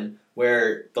one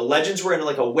where the Legends were in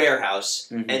like a warehouse,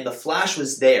 and the Flash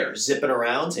was there, zipping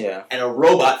around, and a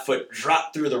robot foot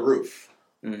dropped through the roof.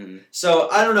 Mm-hmm. So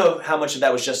I don't know how much of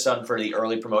that was just done for the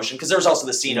early promotion, because there was also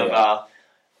the scene of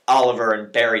Oliver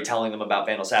and Barry telling them about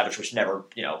Vandal Savage, which never,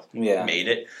 made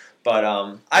it. But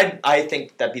I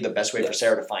think that'd be the best way for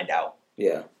Sarah to find out.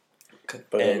 Yeah.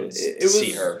 But and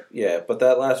see her. Yeah, but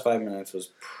that last 5 minutes was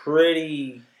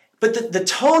pretty... But the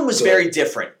tone was very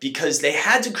different, because they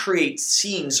had to create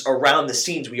scenes around the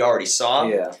scenes we already saw.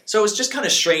 Yeah. So it was just kind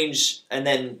of strange, and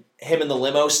then him in the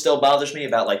limo still bothers me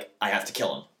about, like, I have to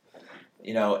kill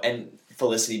him. And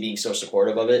Felicity being so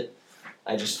supportive of it.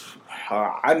 I just...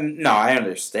 I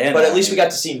understand. But at least we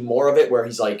got to see more of it, where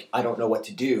he's like, I don't know what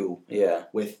to do Yeah.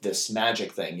 with this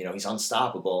magic thing. He's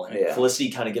unstoppable. And Felicity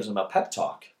kind of gives him a pep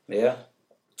talk. Yeah.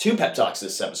 2 pep talks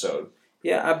this episode.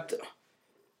 Yeah.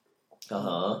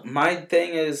 My thing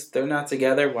is, they're not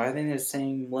together. Why are they in the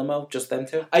same limo? Just them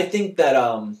two? I think that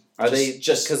are they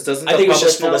just because doesn't I think it was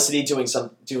just know? Felicity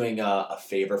doing a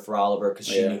favor for Oliver because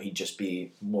she knew he'd just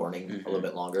be mourning a little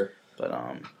bit longer. But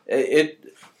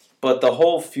but the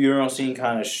whole funeral scene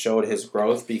kind of showed his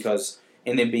growth because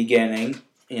in the beginning,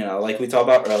 like we talked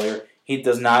about earlier, he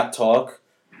does not talk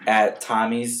at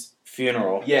Tommy's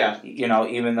funeral. Yeah.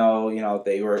 Even though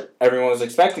everyone was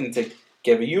expecting to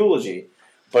give a eulogy.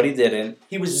 But he didn't.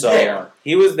 He was there.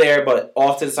 He was there, but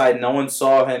off to the side, no one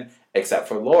saw him except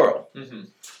for Laurel.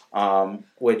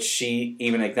 Which she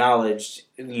even acknowledged,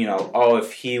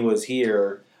 if he was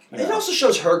here. It also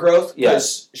shows her growth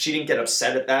because she didn't get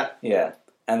upset at that. Yeah.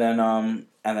 And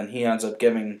then he ends up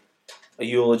giving a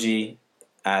eulogy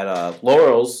at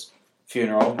Laurel's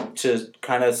funeral to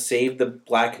kind of save the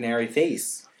Black Canary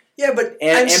face. Yeah, but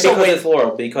and because it's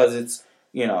Laurel, because it's,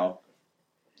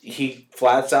 he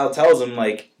flats out tells him,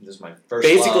 like, this is my first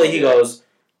basically love, he goes,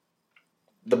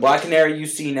 the Black Canary you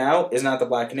see now is not the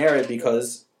Black Canary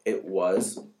because it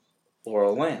was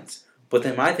Laurel Lance. But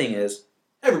then my thing is,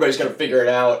 everybody's got to figure it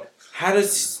out. How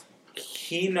does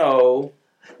he know?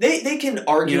 They can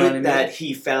argue that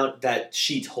he found that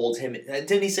she told him.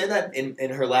 Didn't he say that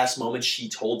in her last moment? She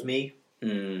told me.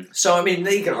 So I mean,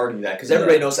 they can argue that because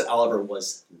everybody knows that Oliver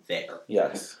was there.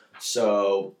 Yes.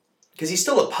 So. Because he's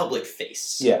still a public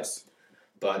face. Yes.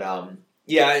 But,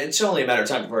 it's only a matter of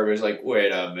time before everybody's like,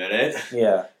 wait a minute.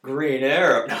 Yeah. Green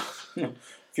Arrow. No.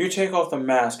 If you take off the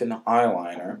mask and the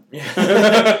eyeliner.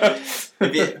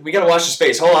 We gotta watch the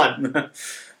space. Hold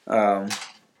on.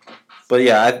 But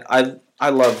yeah, I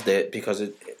loved it because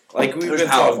it like we've been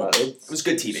talking about. It was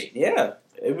good TV. Yeah.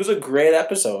 It was a great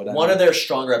episode. One of their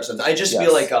stronger episodes. I just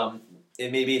feel like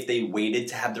maybe if they waited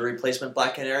to have the replacement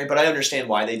Black Canary, but I understand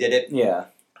why they did it. Yeah.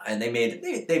 And they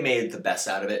made the best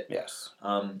out of it. Yes.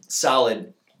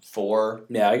 Solid 4.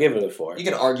 Yeah, I give it a 4. You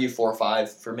can argue 4 or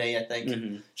 5 for me, I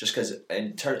think. Just because,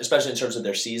 especially in terms of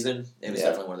their season, it was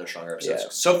definitely one of their stronger episodes. Yeah.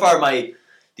 So far,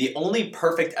 the only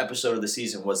perfect episode of the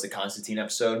season was the Constantine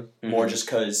episode. More just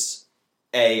because,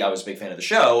 A, I was a big fan of the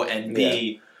show, and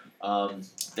B,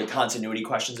 the continuity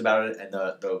questions about it and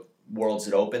the worlds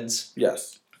it opens.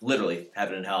 Yes. Literally,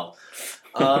 heaven and hell.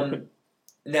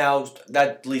 Now,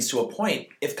 that leads to a point.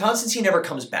 If Constantine ever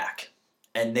comes back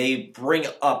and they bring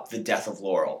up the death of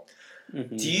Laurel,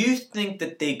 do you think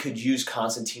that they could use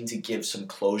Constantine to give some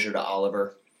closure to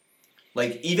Oliver?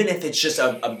 Like, even if it's just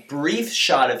a brief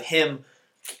shot of him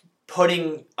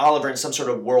putting Oliver in some sort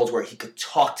of world where he could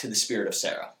talk to the spirit of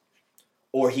Sarah.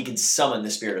 Or he could summon the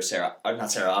spirit of Sarah.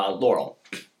 Not Sarah, Laurel.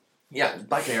 Yeah,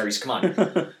 Black Canaries, come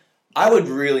on. I would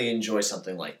really enjoy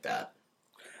something like that.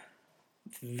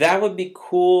 That would be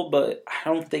cool, but I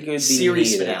don't think it would be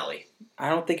series needed. Finale. I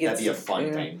don't think it's... That'd be a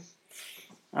fun thing.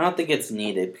 I don't think it's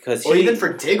needed because or even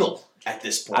for Diggle at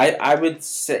this point. I would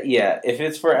say, yeah, if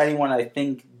it's for anyone, I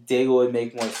think Diggle would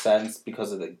make more sense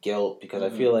because of the guilt, because I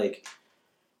feel like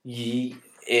it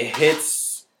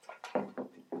hits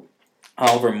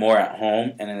Oliver more at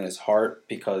home and in his heart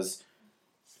because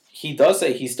he does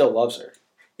say he still loves her.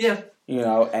 Yeah.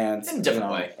 And... in a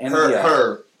different way. And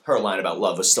her line about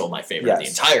love was still my favorite the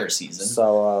entire season.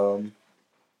 So,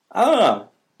 I don't know.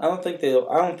 I don't think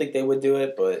they would do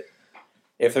it, but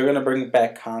if they're gonna bring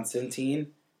back Constantine,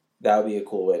 that would be a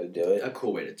cool way to do it. A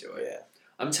cool way to do it. Yeah.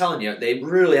 I'm telling you, they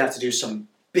really have to do some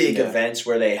big events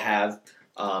where they have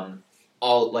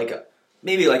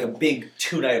maybe a big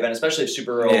 2-night event, especially if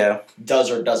Supergirl does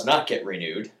or does not get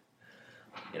renewed.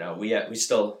 We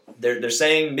still they're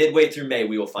saying midway through May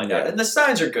we will find out, and the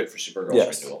signs are good for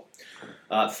Supergirl's renewal.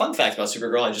 Fun fact about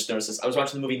Supergirl, I just noticed this. I was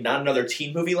watching the movie Not Another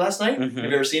Teen Movie last night. Have you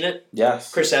ever seen it? Yes.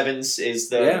 Chris Evans is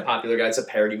the popular guy. It's a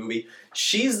parody movie.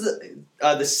 She's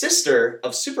the sister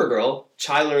of Supergirl,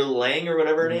 Chyler Lang or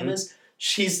whatever her name is.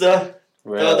 She's the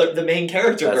main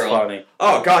character girl. That's funny.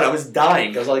 Oh, God, I was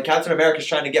dying. I was like, Captain America's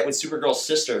trying to get with Supergirl's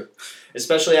sister.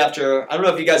 Especially after, I don't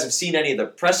know if you guys have seen any of the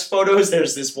press photos.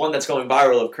 There's this one that's going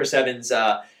viral of Chris Evans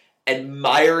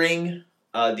admiring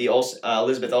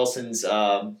Elizabeth Olsen's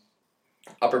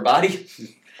upper body.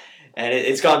 And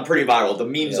it's gone pretty viral, the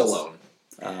memes alone.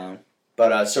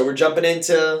 But so we're jumping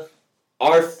into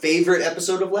our favorite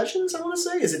episode of Legends, I want to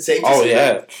say. Is it safe to say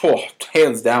that? Oh,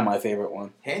 hands down my favorite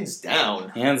one. Hands down.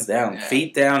 Hands down. Yeah.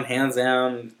 Feet down, hands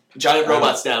down. Giant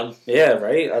robots down. Yeah,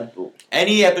 right?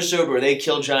 Any episode where they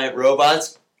kill giant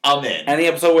robots, I'm in. Any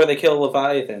episode where they kill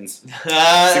Leviathans.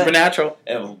 Supernatural.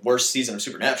 Worst season of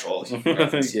Supernatural.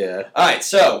 Yeah. Alright,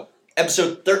 so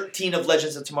episode 13 of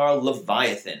Legends of Tomorrow,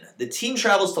 Leviathan. The team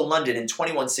travels to London in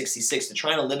 2166 to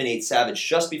try and eliminate Savage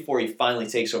just before he finally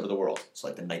takes over the world. It's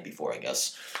like the night before, I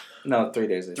guess. No, 3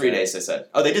 days. 3 days, they said.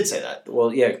 Oh, they did say that.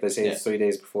 Well, yeah, they say it's 3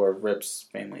 days before Rip's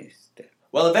family's dead.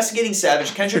 While investigating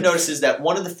Savage, Kendra notices that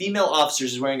one of the female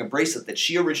officers is wearing a bracelet that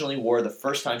she originally wore the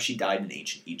first time she died in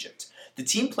ancient Egypt. The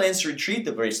team plans to retrieve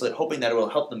the bracelet, hoping that it will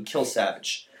help them kill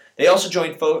Savage. They also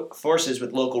join forces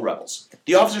with local rebels.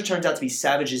 The officer turns out to be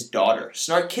Savage's daughter.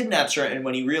 Snark kidnaps her, and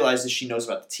when he realizes she knows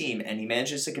about the team, and he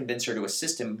manages to convince her to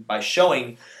assist him by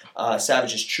showing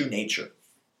Savage's true nature.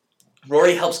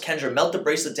 Rory helps Kendra melt the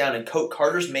bracelet down and coat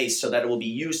Carter's mace so that it will be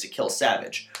used to kill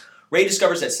Savage. Ray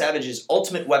discovers that Savage's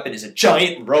ultimate weapon is a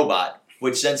giant robot,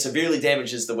 which then severely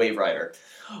damages the Wave Rider.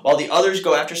 While the others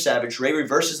go after Savage, Ray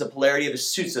reverses the polarity of his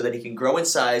suit so that he can grow in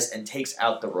size and takes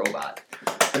out the robot.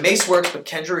 The mace works, but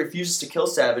Kendra refuses to kill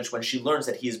Savage when she learns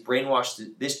that he has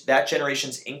brainwashed that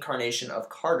generation's incarnation of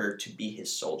Carter to be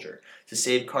his soldier. To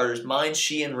save Carter's mind,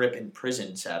 she and Rip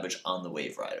imprison Savage on the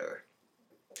Wave Rider.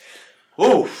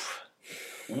 Oof.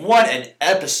 What an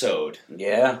episode.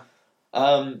 Yeah.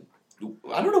 I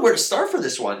don't know where to start for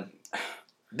this one.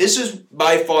 This is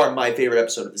by far my favorite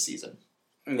episode of the season.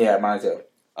 Yeah, mine too.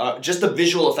 Just the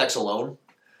visual effects alone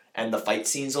and the fight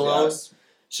scenes alone. Yes.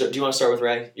 So, do you want to start with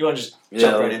Ray? You want to just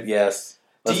jump right in? Yes.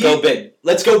 Let's go big.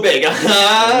 Let's go big.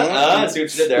 I see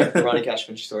what you did there. The Ronnie Cash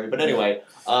story. But anyway,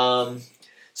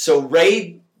 so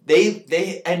Ray,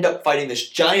 they end up fighting this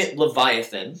giant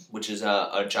Leviathan, which is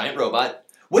a giant robot.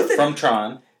 From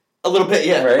Tron. A little bit,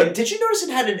 yeah. Right. But did you notice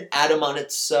it had an atom on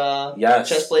its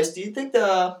chest plate? Do you think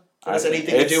that has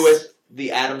anything to do with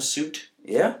the Atom suit?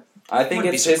 Yeah. I think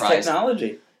it's his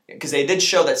technology. Because they did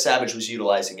show that Savage was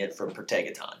utilizing it for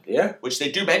Perdegaton. Yeah. Which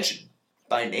they do mention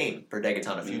by name,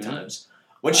 Perdegaton, a few times.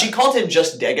 When she called him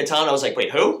just Degaton, I was like,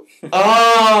 wait, who?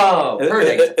 Oh!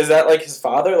 Perdegaton. Is that like his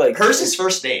father? Like Per's his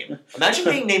first name. Imagine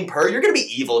being named Per. You're going to be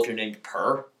evil if you're named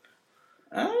Per.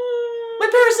 My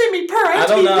parents named me Per. I have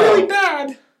to be really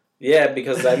bad. Yeah,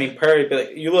 because, I mean, Per would be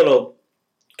like, you little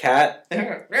cat.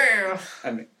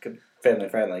 I mean, family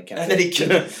friendly. Can't and then he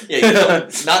killed. Yeah, he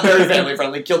killed. Not very family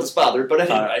friendly. Killed his father, but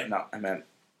anyway. No, I meant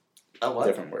what?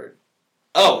 Different word.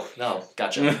 Oh no,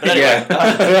 gotcha. But anyway,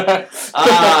 family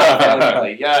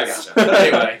friendly. Yeah, I gotcha. But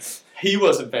anyway, he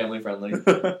wasn't family friendly.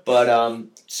 But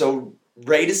so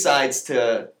Ray decides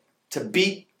to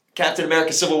beat Captain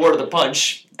America: Civil War to the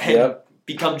punch and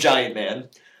become Giant Man.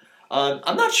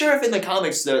 I'm not sure if in the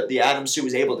comics the Atom suit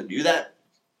was able to do that.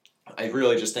 I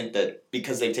really just think that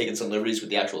because they've taken some liberties with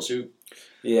the actual suit.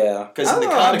 Yeah. Because in the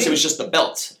comics it was just the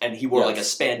belt, and he wore like a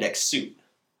spandex suit.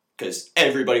 Because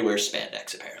everybody wears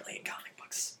spandex, apparently, in comic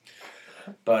books.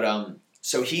 But,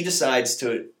 so he decides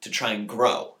to try and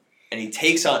grow. And he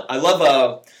takes on... I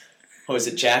love, what is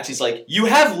it, Jax? He's like, you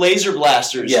have laser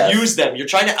blasters. Yes. Use them. You're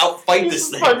trying to outfight this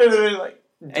thing.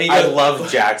 And I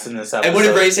love Jax in this episode. And what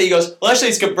did Ray say? He goes, well, actually,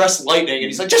 it's compressed lightning. And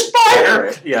he's like, just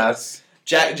fire! Yes.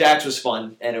 Jax was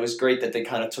fun, and it was great that they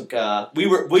kind of took... we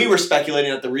were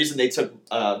speculating that the reason they took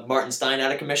Martin Stein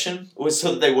out of commission was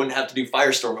so that they wouldn't have to do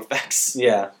Firestorm effects.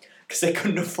 Yeah. Because they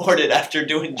couldn't afford it after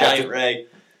doing Giant Ray.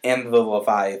 And the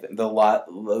Leviathan. The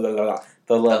Leviathan.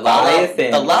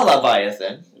 The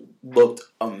Leviathan. Looked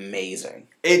amazing.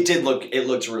 It did look... It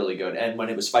looked really good, and when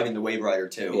it was fighting the Wave Rider,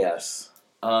 too. Yes.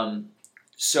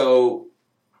 So,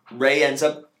 Ray ends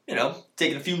up,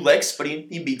 taking a few licks, but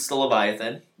he beats the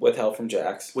Leviathan. With help from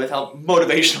Jax. With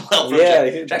motivational help from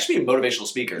Jax. Jax should be a motivational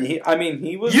speaker. He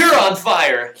was... You're on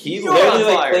fire! He literally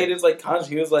played his, conscience.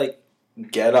 He was like,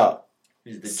 get up.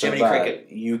 He's the Jiminy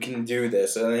Cricket. You can do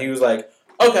this. And then he was like,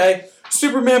 okay,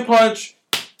 Superman punch.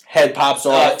 Head pops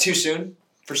off. Too soon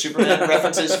for Superman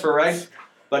references for Ray?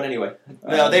 But anyway.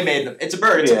 No, they made them. It's a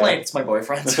bird. It's a plane. It's my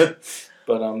boyfriend.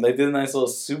 But they did a nice little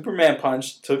Superman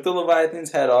punch, took the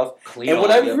Leviathan's head off. And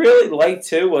what I really liked,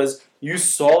 too, was you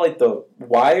saw, the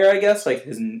wire, I guess,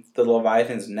 the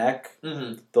Leviathan's neck,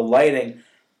 the lighting,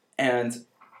 and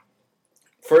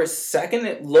for a second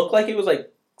it looked like it was,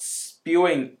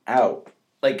 spewing out.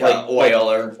 Oil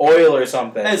or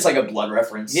something. And it's like a blood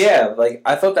reference. Yeah,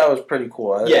 I thought that was pretty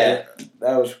cool. Yeah.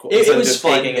 That was cool. It was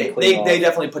fun. They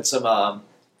definitely put some thought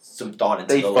into the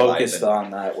Leviathan. They focused on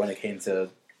that when it came to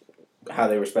how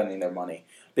they were spending their money.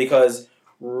 Because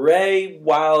Ray,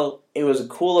 while it was a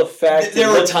cool effect, there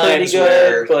were times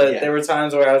where... But there were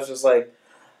times where I was just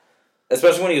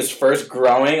especially when he was first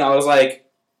growing, I was like...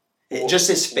 Just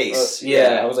his face.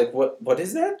 I was like, what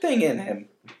is that thing in him?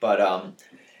 But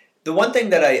the one thing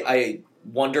that I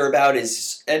wonder about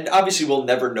is, and obviously we'll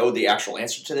never know the actual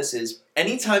answer to this, is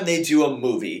anytime they do a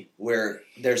movie where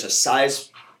there's a size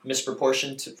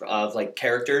misproportion of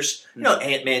characters,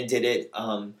 Ant-Man did it,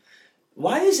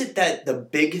 why is it that the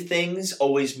big things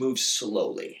always move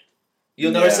slowly?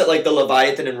 You'll notice that like the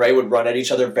Leviathan and Ray would run at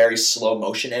each other very slow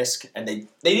motion-esque, and they'd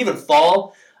even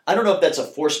fall. I don't know if that's a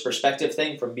forced perspective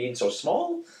thing from being so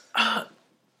small.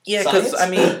 Yeah, because I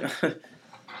mean,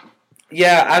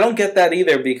 yeah, I don't get that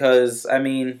either because I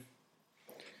mean,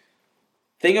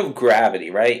 think of gravity,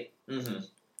 right? Mm-hmm.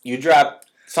 You drop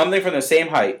something from the same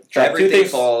height. Everything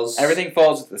falls. Everything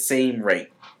falls at the same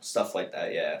rate. Stuff like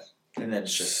that, yeah. And then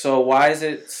it's just so why is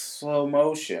it slow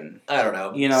motion? I don't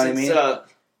know. You know what I mean?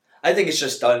 I think it's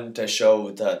just done to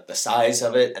show the size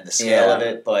of it and the scale of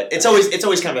it, but it's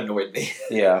always kind of annoyed me.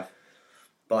 Yeah.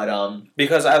 But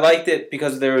because I liked it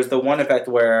because there was the one effect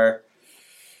where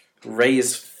Ray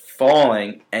is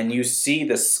falling and you see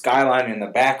the skyline in the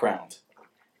background.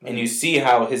 And you see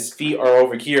how his feet are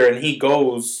over here and he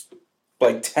goes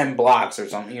like 10 blocks or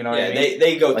something, you know what I mean?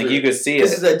 They go through. Like you could see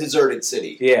this is a deserted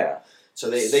city. Yeah. So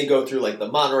they go through like the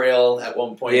monorail at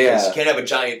one point. Yeah. You can't have a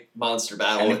giant monster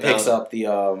battle. And it picks up the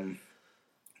antenna,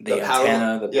 the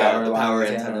power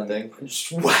antenna thing. And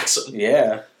just whacks them.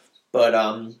 Yeah. But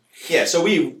yeah, so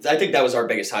I think that was our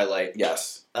biggest highlight.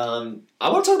 Yes. I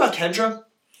want to talk about Kendra.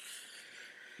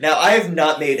 Now, I have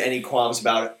not made any qualms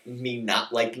about me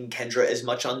not liking Kendra as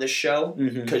much on this show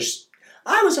because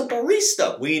I was a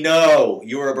barista. We know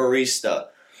you were a barista.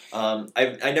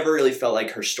 I never really felt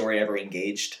like her story ever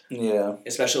engaged. Yeah.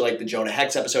 Especially like the Jonah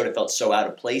Hex episode, it felt so out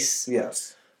of place.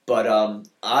 Yes. But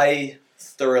I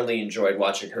thoroughly enjoyed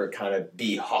watching her kind of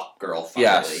be Hawk Girl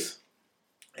finally. Yes.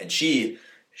 And she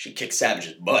kicked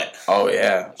Savage's butt. Oh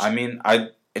yeah. I mean,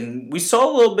 and we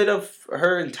saw a little bit of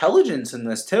her intelligence in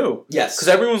this too. Yes. Because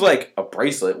everyone's like, a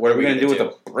bracelet. What are we gonna do with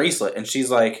a bracelet? And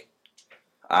she's like,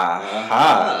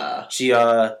 aha.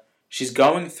 She's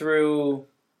going through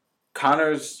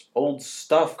Connor's old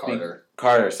stuff.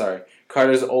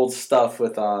 Carter's old stuff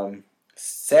with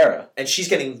Sarah. And she's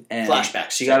getting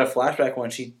flashbacks. She got a flashback when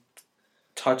she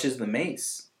touches the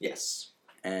mace. Yes.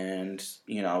 And,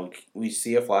 we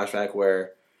see a flashback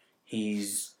where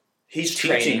he's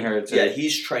teaching her to... Yeah,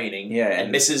 he's training. Yeah.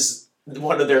 And misses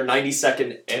one of their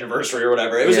 92nd anniversary or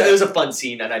whatever. It was a fun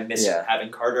scene, and I miss having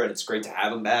Carter, and it's great to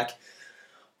have him back.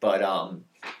 But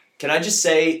can I just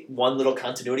say one little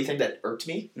continuity thing that irked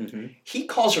me? Mm-hmm. He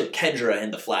calls her Kendra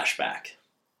in the flashback.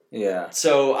 Yeah.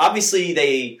 So obviously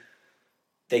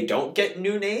they don't get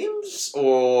new names,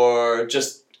 or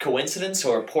just coincidence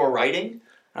or poor writing.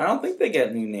 I don't think they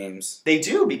get new names. They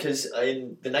do, because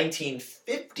in the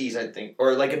 1950s, I think,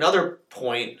 or like another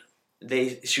point,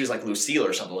 she was like Lucille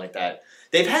or something like that.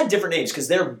 They've had different names because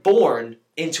they're born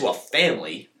into a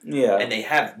family. Yeah. And they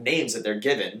have names that they're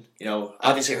given.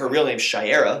 Obviously her real name's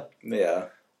Shiera. Yeah.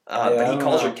 But he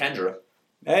calls her Kendra.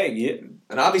 Hey, yeah.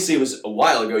 And obviously it was a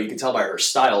while ago. You could tell by her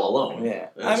style alone. Yeah.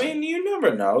 I mean, you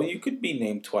never know. You could be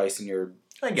named twice in your...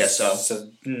 I guess so.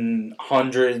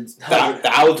 Hundreds,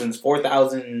 thousands,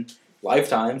 4,000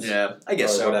 lifetimes. Yeah, I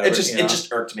guess so. Whatever, it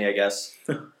just irked me, I guess.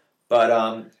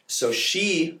 But so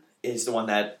she is the one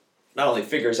that not only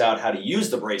figures out how to use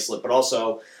the bracelet, but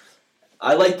also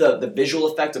I like the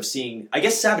visual effect of seeing. I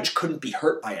guess Savage couldn't be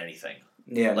hurt by anything.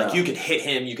 Yeah, you could hit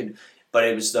him, but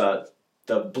it was the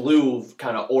blue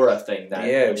kind of aura thing that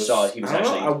you saw. He was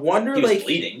actually. I wonder, he was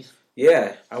bleeding.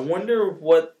 Yeah, I wonder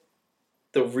what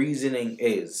the reasoning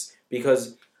is,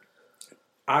 because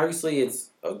obviously it's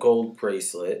a gold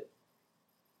bracelet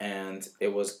and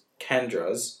it was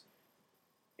Kendra's.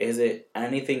 Is it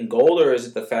anything gold, or is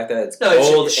it the fact that it's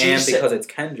gold because it's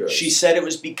Kendra's? She said it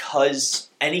was because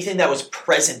anything that was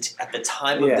present at the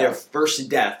time of their first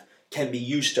death can be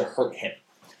used to hurt him.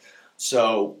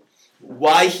 So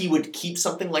why he would keep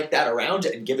something like that around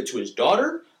and give it to his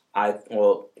daughter?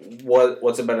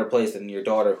 What's a better place than your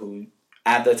daughter, who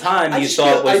at the time I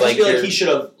feel like he should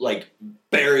have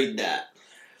buried that.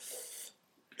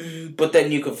 But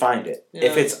then you could find it. Yeah.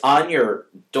 If it's on your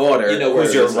daughter,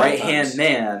 who's your right-hand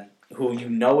man, who you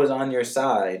know is on your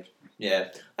side. Yeah.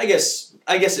 I guess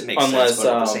it makes sense, but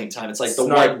at the same time, it's like the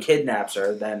one kidnaps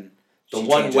her, then the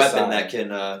one weapon that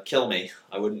can kill me,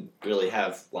 I wouldn't really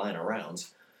have lying around.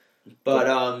 But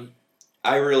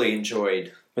I really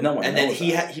enjoyed. But no one. And then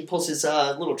he pulls his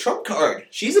little trump card.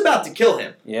 She's about to kill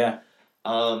him. Yeah.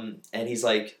 And he's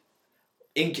like,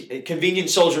 "Inconvenient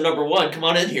soldier number 1, come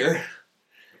on in here."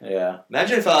 Yeah.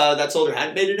 Imagine if that soldier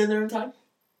hadn't made it in there in time.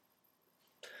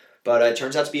 But it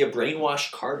turns out to be a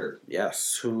brainwashed Carter.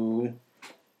 Yes, who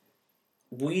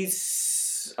we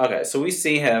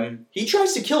see him. He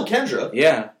tries to kill Kendra.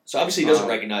 Yeah. So obviously he doesn't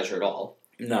recognize her at all.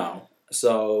 No.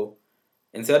 So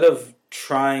instead of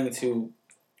trying to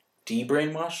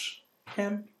de-brainwash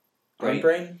him,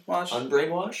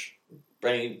 unbrainwash,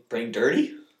 brain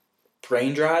dirty,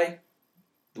 brain dry.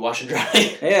 Wash and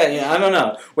dry. Yeah, I don't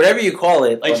know. Whatever you call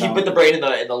it. Like, he put the brain in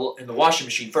the washing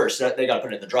machine first. So they got to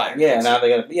put it in the dryer. Yeah, now they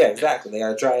got to... Yeah, exactly. They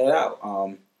got to dry it out.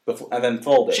 Before, and then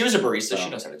fold it. She was a barista. So, she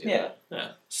knows how to do that.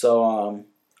 Yeah. So,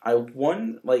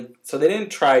 so they didn't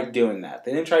try doing that.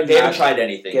 They haven't tried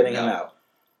anything. Getting him out.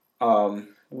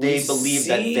 They believe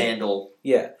that Vandal...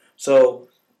 Yeah. So,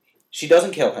 she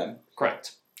doesn't kill him.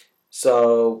 Correct.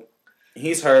 So,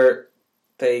 he's hurt.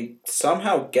 They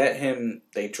somehow get him,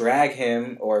 they drag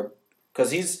him,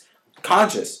 because he's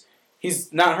conscious.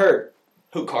 He's not hurt.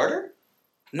 Who, Carter?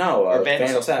 No,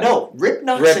 Vandal Savage. No, Rip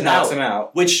knocks him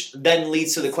out. Which then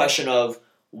leads to the question of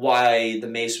why the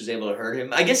mace was able to hurt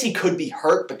him. I guess he could be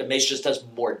hurt, but the mace just does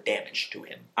more damage to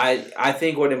him. I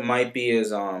think what it might be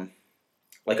is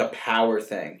like a power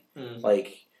thing.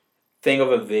 Like, think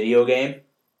of a video game.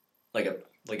 Like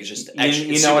it's just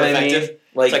you know what I mean?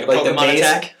 Like a Pokemon the mace,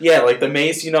 attack? Yeah, like the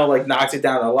mace, knocks it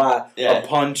down a lot. Yeah. A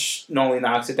punch only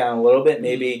knocks it down a little bit.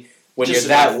 Maybe when just you're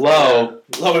that low...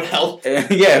 Low in health.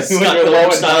 Yes, when you're low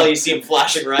in style, health. you see him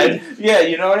flashing red. Yeah,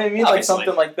 you know what I mean? Obviously. Like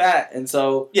something like that. And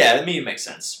so... Yeah, I mean, it makes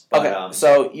sense. But, okay,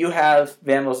 so you have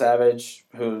Vandal Savage,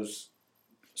 who's...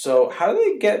 So how do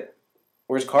they get...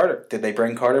 Where's Carter? Did they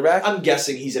bring Carter back? I'm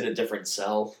guessing he's in a different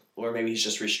cell. Or maybe he's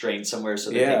just restrained somewhere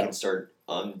so that they can start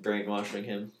brainwashing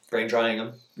him. Brain drying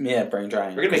him. Yeah, brain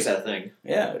drying. We're going to make that a thing.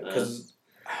 Yeah, because...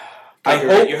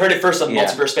 you heard it first on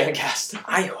Multiverse Fancast.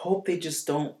 I hope they just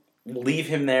don't leave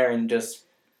him there and just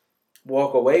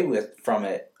walk away from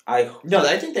it. No,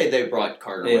 I think they brought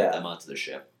Carter with them onto the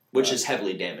ship, which is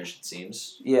heavily damaged, it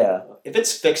seems. Yeah. If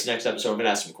it's fixed next episode, I'm going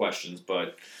to ask some questions,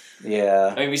 but...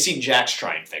 Yeah. I mean, we've seen Jax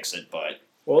try and fix it, but...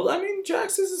 Well, I mean,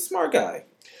 Jax is a smart guy.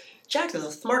 Jax is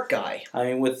a smart guy. I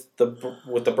mean, with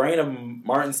the brain of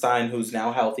Martin Stein, who's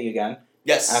now healthy again.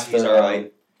 Yes, after, he's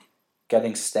alright.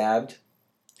 Getting stabbed.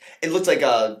 It looked like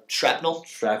a shrapnel.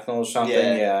 Shrapnel or something,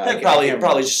 yeah.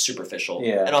 Probably just superficial.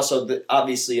 Yeah. And also,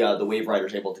 obviously, the Wave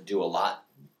Rider's able to do a lot.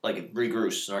 Like, it regrew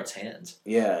Snart's hands.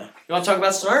 Yeah. You want to talk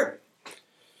about Snart?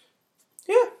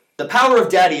 Yeah. The power of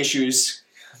daddy issues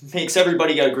makes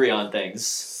everybody agree on things.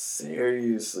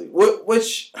 Seriously.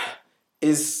 Which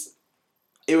is...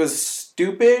 It was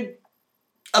stupid,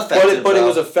 effective, but it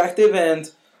was effective and...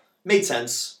 Made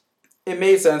sense. It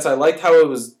made sense. I liked how it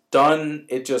was done.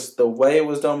 It just, the way it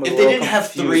was done was if they didn't have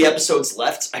 3 episodes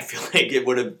left, I feel like it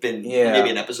would have been maybe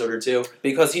an episode or 2.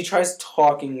 Because he tries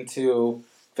talking to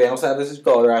Vandal Savage's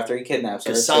daughter after he kidnaps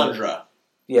her. Cassandra.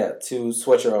 To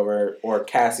switch her over, or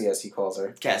Cassie as he calls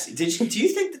her. Cassie. Do you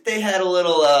think that they had a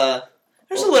little,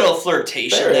 there's a little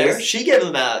flirtation there. She gave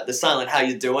him the silent how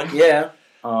you doing. Yeah.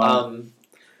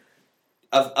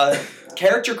 A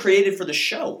character created for the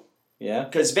show. Yeah.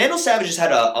 Because Vandal Savage has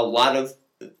had a lot of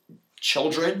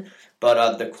children,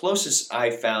 but the closest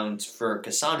I found for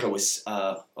Cassandra was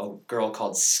a girl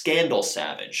called Scandal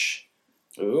Savage.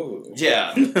 Ooh.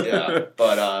 Yeah.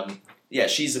 But,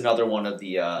 she's another one of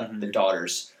the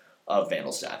daughters of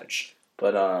Vandal Savage.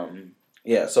 But,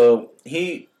 so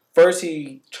he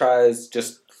tries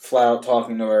just flat out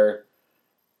talking to her,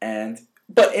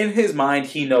 but in his mind,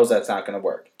 he knows that's not going to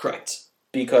work. Correct.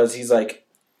 Because he's like,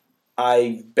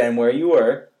 I've been where you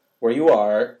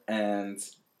are, and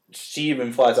she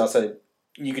even flies out and said,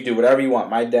 you can do whatever you want.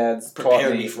 My dad's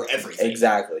prepared me for everything.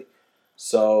 Exactly.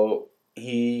 So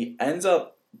he ends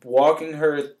up walking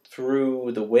her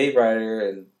through the Wave Rider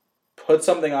and put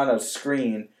something on a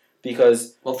screen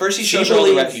because... Well, first he shows her all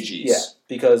the refugees. Yeah,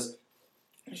 because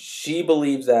she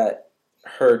believes that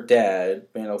her dad,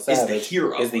 Vandal Savage,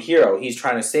 is the hero. He's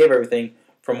trying to save everything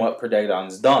from what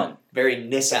Predacton's done. Very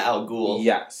Nissa Al Ghul.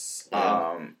 Yes.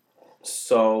 Yeah.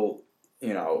 So,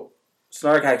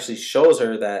 Snark actually shows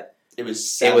her that it was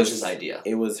Savage's idea.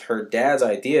 It was her dad's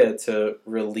idea to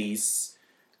release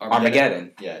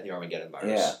Armageddon. Yeah, the Armageddon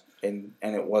virus. Yeah, and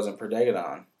it wasn't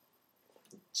Predacton.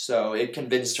 So it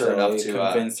convinced her enough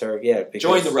to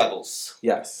join the rebels.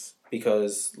 Yes,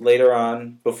 because later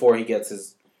on, before he gets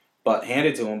his butt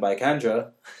handed to him by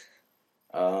Kendra,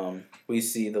 we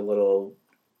see the little...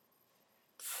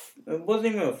 It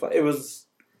wasn't even a fight. It was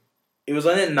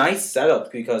a nice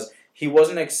setup because he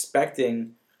wasn't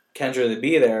expecting Kendra to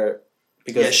be there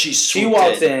because she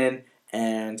walks in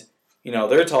and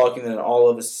they're talking and all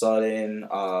of a sudden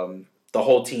the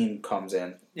whole team comes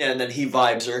in. Yeah, and then he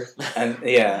vibes her. And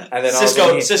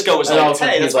then Cisco was like,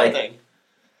 "Hey, that's my thing."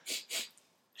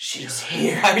 She's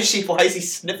here. Why is he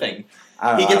sniffing?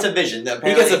 He gets a vision.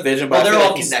 He gets a vision, but they're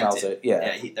all connected. Smells it.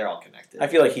 Yeah, they're all connected. I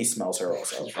feel like he smells her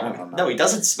also. I don't know. No, he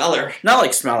doesn't smell her. Not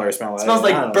like smell her. It smells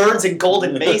like birds and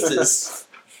golden maces.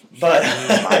 But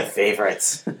my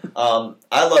favorites.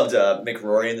 I loved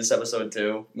McRory in this episode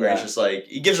too, where he's just like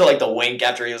he gives her like the wink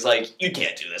after he was like, "You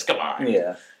can't do this. Come on."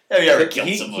 Yeah. Have you ever killed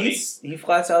somebody? He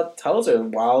flats out tells her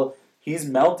while he's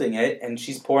melting it and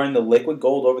she's pouring the liquid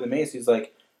gold over the mace. He's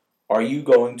like, "Are you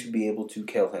going to be able to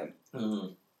kill him?"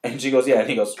 Mm-hmm. And she goes, "Yeah." And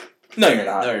he goes, "No, you're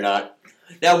not." No, you're not.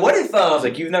 Now, what if He's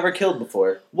like, "You've never killed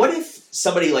before." What if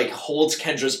somebody like holds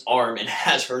Kendra's arm and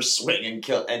has her swing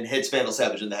and hits Vandal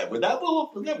Savage in the head? Would that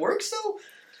work still?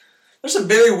 There's some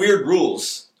very weird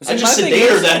rules. I just sedate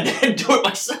her then and do it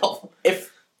myself.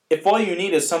 If all you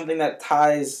need is something that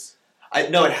ties,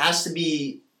 no, it has to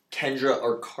be Kendra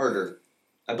or Carter.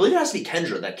 I believe it has to be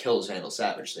Kendra that kills Vandal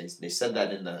Savage. They said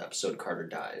that in the episode Carter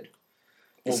died.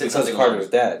 Well, because Carter's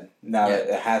dead. Now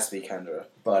it has to be Kendra.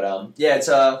 But it's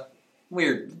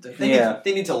weird.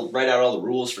 They need to write out all the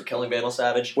rules for killing Vandal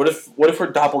Savage. What if her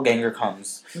doppelganger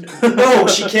comes? No,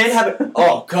 she can't have it.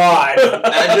 Oh God!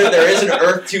 Imagine there is an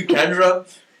Earth 2 Kendra.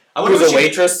 Who's a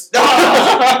waitress? No!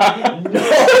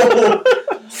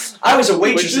 I was a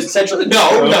waitress in Central.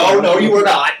 No, you were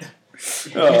not.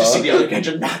 You just see the other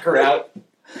Kendra knock her out.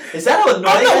 Is that how annoying?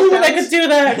 I know that could do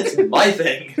that. It's my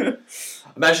thing.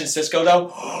 Imagine Cisco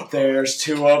though. Oh, there's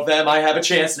 2 of them. I have a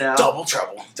chance now. Double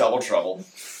trouble.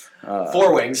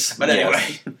 4 wings. But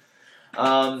anyway.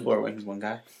 4 wings, 1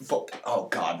 guy. Oh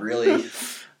God, really?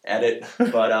 Edit.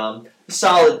 But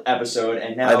solid episode,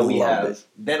 and now we have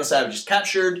Vandal Savage is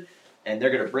captured, and they're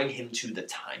gonna bring him to the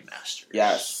Time Masters.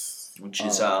 Yes. Which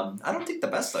is I don't think the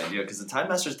best idea because the Time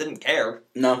Masters didn't care.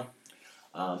 No.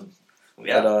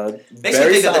 Yeah. But, makes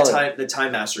me think that the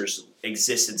Time Masters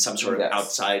exist in some sort of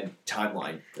outside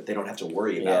timeline that they don't have to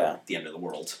worry about the end of the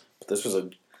world. This was a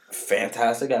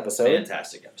fantastic episode.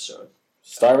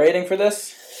 Star rating for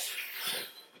this?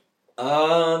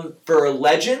 For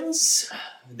Legends,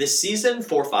 this season,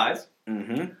 4-5.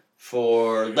 Mm-hmm.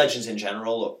 For Legends in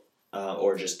general,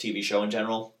 or just TV show in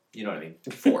general, you know what I mean?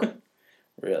 4.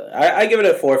 Really? I give it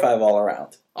a 4 or 5 all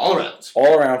around. All around?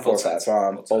 All around 4 or 5.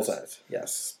 Both sides.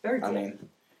 Yes. Very cool. I mean,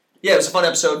 yeah, it was a fun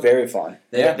episode. Very fun.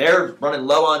 They're running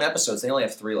low on episodes. They only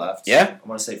have 3 left. Yeah. I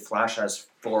want to say Flash has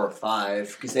 4 or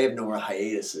 5 because they have no more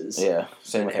hiatuses. Yeah.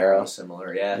 Same with Arrow.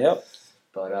 Similar, yeah. Yep.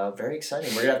 But very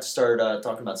exciting. We're going to have to start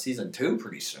talking about season 2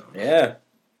 pretty soon. Yeah.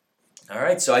 All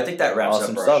right, so I think that wraps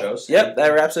up for our shows. Yep, that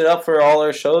wraps it up for all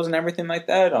our shows and everything like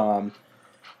that.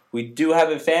 We do have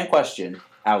a fan question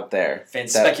out there. Fan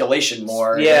speculation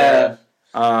more. Yeah.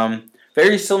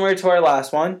 Very similar to our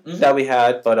last one that we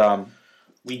had, but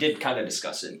we did kind of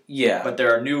discuss it. Yeah. But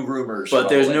there are new rumors. But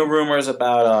there's new rumors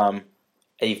about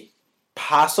a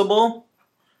possible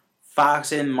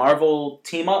Fox and Marvel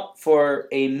team up for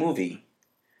a movie.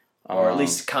 Or at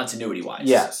least continuity-wise.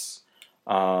 Yes.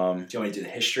 Do you want me to do the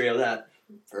history of that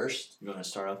first? You want to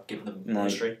start off giving them the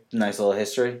history? Nice little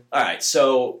history. All right,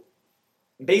 so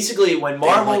basically when Marvel...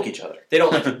 They don't like each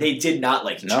other. They did not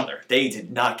like each other. They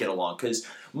did not get along because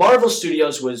Marvel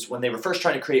Studios was, when they were first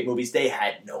trying to create movies, they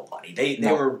had no money. They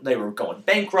were going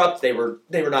bankrupt. They were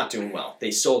not doing well.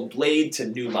 They sold Blade to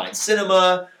New Line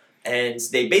Cinema, and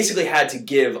they basically had to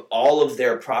give all of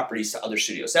their properties to other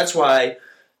studios. That's why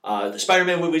the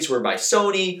Spider-Man movies were by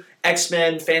Sony,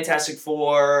 X-Men, Fantastic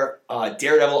Four,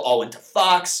 Daredevil all went to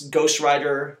Fox, Ghost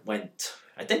Rider went,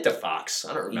 I think, to Fox.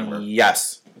 I don't remember.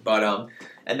 Yes. But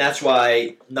and that's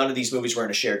why none of these movies were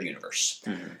in a shared universe.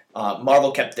 Mm-hmm.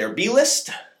 Marvel kept their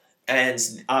B-list, and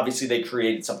obviously they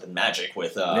created something magic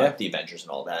with the Avengers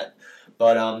and all that.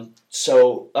 But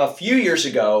so a few years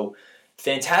ago,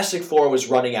 Fantastic Four was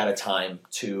running out of time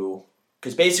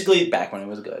because basically back when it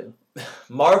was good,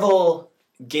 Marvel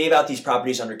gave out these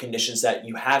properties under conditions that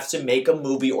you have to make a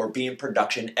movie or be in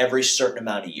production every certain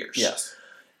amount of years. Yes.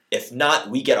 If not,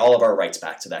 we get all of our rights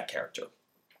back to that character.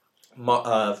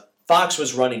 Fox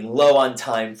was running low on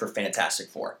time for Fantastic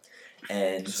Four.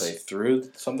 And so they threw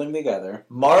something together.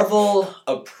 Marvel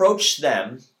approached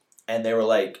them, and they were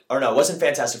like, or no, it wasn't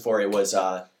Fantastic Four, it was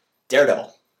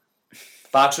Daredevil.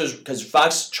 Because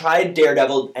Fox tried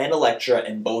Daredevil and Elektra,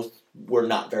 and both were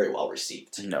not very well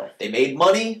received. No. They made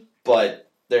money, but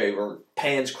they were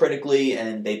panned critically,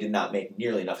 and they did not make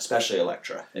nearly enough, especially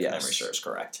Elektra, if memory serves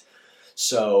correct.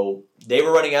 So they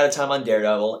were running out of time on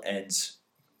Daredevil, and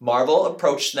Marvel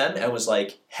approached them and was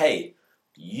like, hey,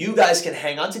 you guys can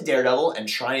hang on to Daredevil and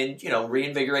try and,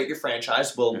 reinvigorate your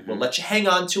franchise. We'll let you hang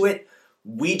on to it.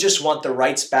 We just want the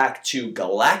rights back to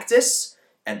Galactus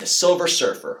and the Silver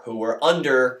Surfer, who were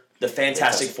under the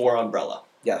Fantastic Four umbrella.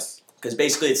 Yes. Because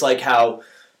basically it's like how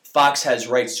Fox has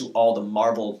rights to all the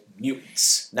Marvel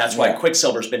mutants. That's why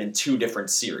Quicksilver's been in 2 different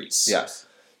series. Yes.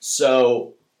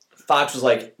 So Fox was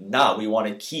like, nah, we want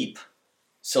to keep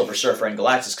Silver Surfer and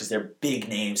Galactus because they're big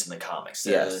names in the comics.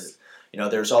 Yes.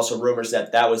 There's also rumors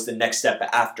that was the next step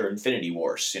after Infinity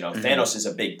Wars. Thanos is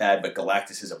a big bad, but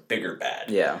Galactus is a bigger bad.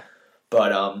 Yeah.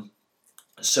 But,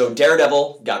 so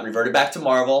Daredevil got reverted back to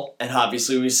Marvel, and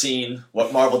obviously we've seen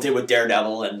what Marvel did with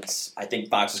Daredevil, and I think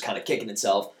Fox was kind of kicking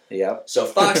itself. Yep. So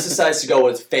Fox decides to go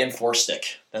with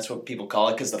Fan-4-Stick. That's what people call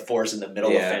it, because the 4 is in the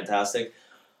middle of Fantastic.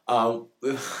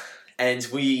 And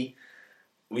we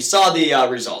saw the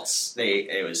results.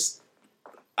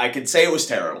 I could say it was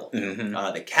terrible.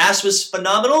 Mm-hmm. The cast was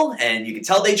phenomenal, and you could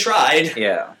tell they tried.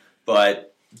 Yeah.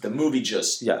 But the movie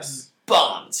just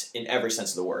bombed in every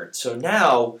sense of the word. So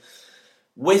now,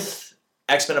 with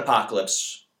X-Men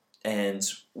Apocalypse and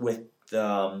with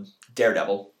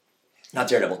Deadpool,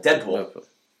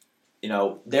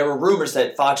 there were rumors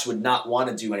that Fox would not want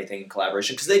to do anything in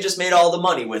collaboration because they just made all the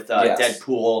money with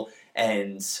Deadpool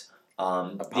and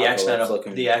the X-Men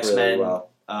really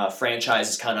franchise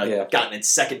has kind of gotten its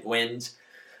second wind.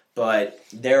 But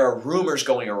there are rumors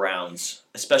going around,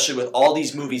 especially with all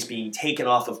these movies being taken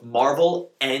off of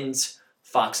Marvel and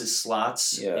Fox's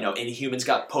slots. Inhumans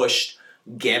got pushed,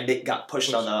 Gambit got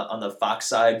pushed on the Fox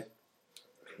side.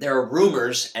 There are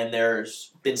rumors, and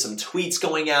there's been some tweets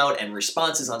going out and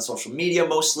responses on social media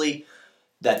mostly,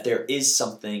 that there is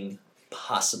something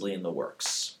possibly in the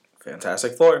works.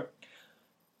 Fantastic Four.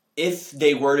 If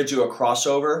they were to do a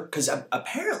crossover, because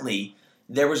apparently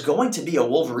there was going to be a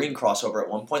Wolverine crossover at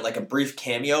one point, like a brief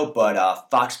cameo, but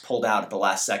Fox pulled out at the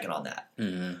last second on that.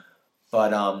 Mm-hmm.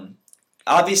 But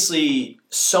obviously,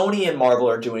 Sony and Marvel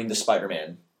are doing the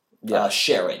Spider-Man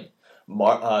sharing.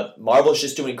 Marvel's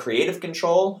just doing creative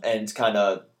control and kind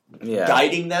of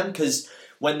guiding them, because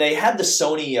when they had the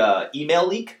Sony email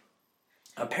leak,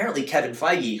 apparently Kevin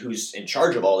Feige, who's in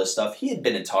charge of all this stuff, he had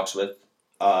been in talks with.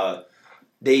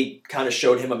 They kind of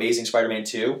showed him Amazing Spider-Man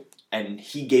 2, and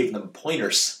he gave them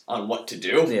pointers on what to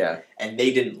do, and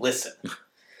they didn't listen.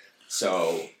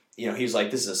 So, he was like,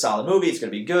 this is a solid movie, it's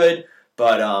going to be good,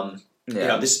 but,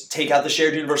 this take out the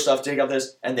shared universe stuff, take out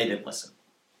this, and they didn't listen.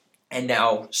 And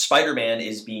now Spider-Man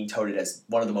is being touted as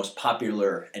one of the most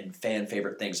popular and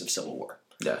fan-favorite things of Civil War.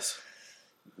 Yes.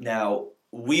 Now,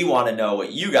 we want to know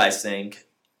what you guys think,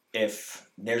 if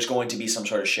there's going to be some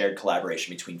sort of shared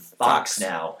collaboration between Fox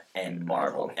now and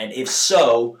Marvel. And if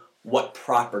so, what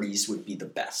properties would be the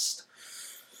best?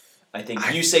 I think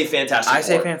you say Fantastic Four. I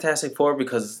say Fantastic Four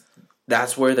because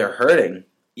that's where they're hurting.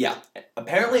 Yeah.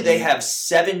 Apparently they have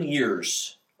 7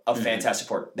 years of Fantastic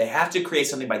Four. They have to create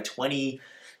something by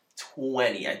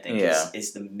 2020, I think,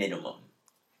 is the minimum.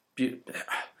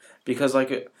 Because,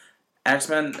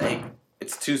 X-Men...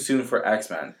 It's too soon for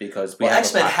X-Men because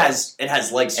X-Men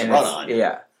has legs to run on.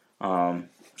 Yeah.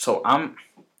 So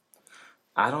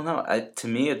I don't know. To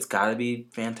me, it's got to be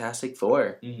Fantastic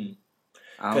Four.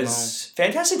 Because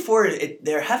Fantastic Four,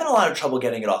 they're having a lot of trouble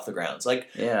getting it off the ground.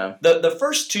 The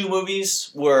first 2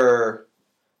 movies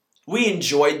we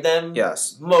enjoyed them.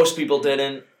 Yes. Most people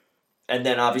didn't. And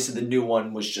then obviously the new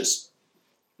one was just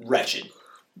wretched.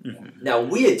 Mm-hmm. Now,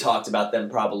 we had talked about them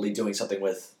probably doing something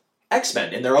with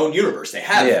X-Men in their own universe. They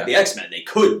have the X-Men. They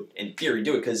could, in theory,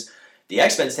 do it because the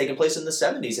X-Men's taking place in the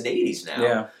 70s and 80s now.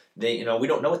 Yeah. We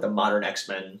don't know what the modern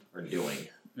X-Men are doing.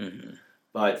 Mm-hmm.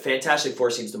 But Fantastic Four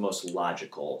seems the most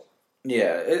logical.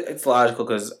 Yeah, it's logical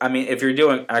because, if you're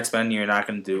doing X-Men, you're not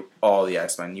going to do all the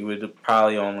X-Men. You would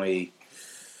probably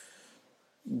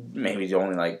maybe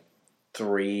only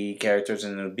 3 characters,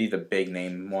 and it would be the big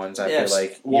name ones. I feel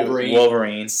like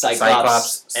Wolverine,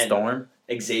 Cyclops, Storm.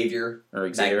 Xavier,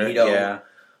 Magneto,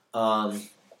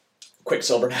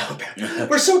 Quicksilver now.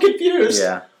 We're so confused.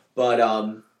 Yeah.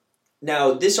 But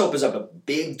now this opens up a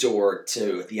big door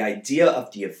to the idea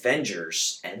of the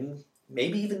Avengers and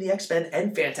maybe even the X-Men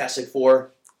and Fantastic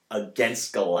Four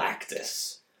against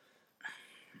Galactus.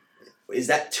 Is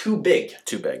that too big?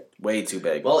 Too big. Way too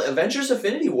big. Well, Avengers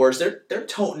Infinity Wars, they're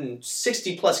toting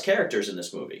 60+ characters in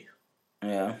this movie.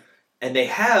 Yeah. And they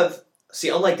have... See,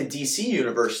 unlike the DC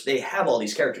universe, they have all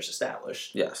these characters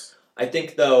established. Yes. I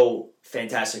think, though,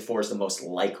 Fantastic Four is the most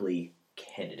likely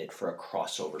candidate for a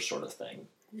crossover sort of thing.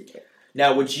 Yeah.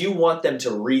 Now, would you want them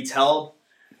to retell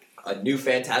a new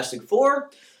Fantastic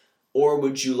Four, or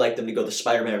would you like them to go the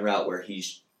Spider-Man route where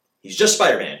he's just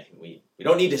Spider-Man? We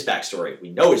don't need his backstory.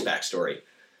 We know his backstory.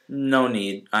 No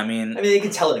need. They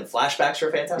can tell it in flashbacks for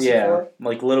Fantastic Four.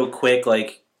 Little quick,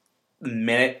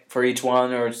 minute for each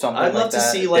one or something like that. I'd love to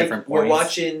see, we're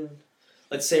watching...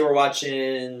 Let's say we're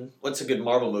watching... What's a good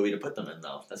Marvel movie to put them in,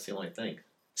 though? That's the only thing.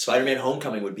 Spider-Man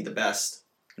Homecoming would be the best.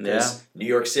 Yeah. New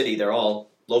York City, they're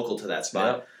all local to that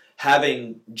spot. Yeah.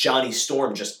 Having Johnny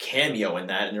Storm just cameo in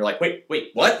that, and you're like, wait,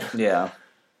 what? Yeah.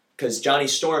 because Johnny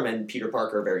Storm and Peter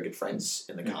Parker are very good friends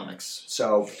in the comics.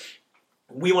 So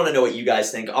we want to know what you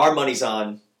guys think. Our money's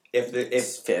on if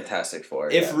Fantastic Four.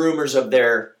 If rumors of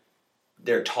their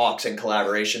talks and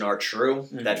collaboration are true,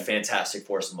 that Fantastic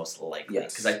Four is the most likely.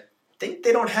 Yes. Because I think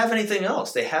they don't have anything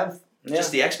else. They have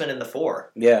just the X-Men and the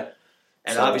Four. Yeah.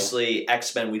 And obviously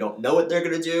X-Men, we don't know what they're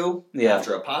going to do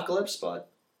after Apocalypse, but...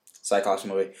 Cyclops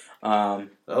movie.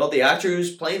 Well, the actor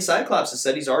who's playing Cyclops has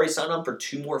said he's already signed on for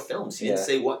 2 more films. He didn't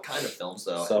say what kind of films,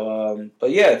 though. So,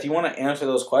 but yeah, if you want to answer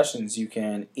those questions, you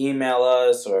can email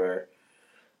us or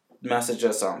message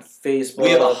us on Facebook.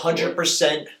 We have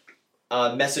 100%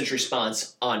 message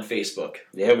response on Facebook.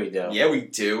 Yeah, we do. Yeah, we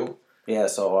do. Yeah,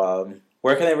 so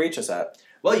where can they reach us at?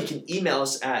 Well, you can email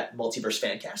us at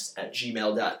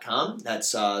multiversefancast@gmail.com.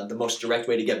 That's the most direct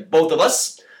way to get both of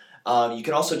us. You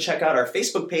can also check out our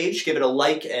Facebook page, give it a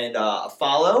like and a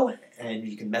follow, and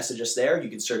you can message us there. You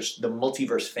can search the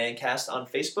Multiverse Fancast on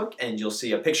Facebook, and you'll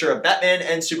see a picture of Batman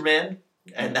and Superman,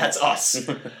 and that's us.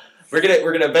 We're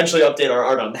gonna eventually update our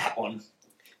art on that one.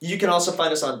 You can also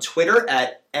find us on Twitter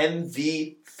at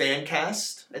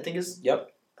MVFancast, I think is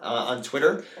on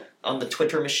Twitter, on the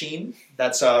Twitter machine.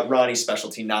 That's Ronnie's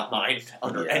specialty, not mine,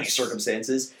 under any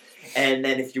circumstances. And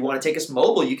then if you want to take us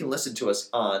mobile, you can listen to us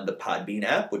on the Podbean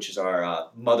app, which is our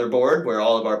motherboard where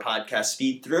all of our podcasts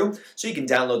feed through. So you can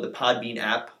download the Podbean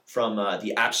app from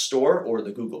the App Store or the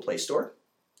Google Play Store.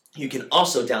 You can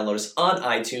also download us on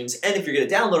iTunes. And if you're going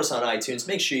to download us on iTunes,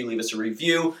 make sure you leave us a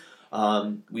review.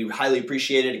 We highly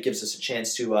appreciate it. It gives us a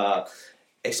chance to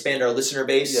expand our listener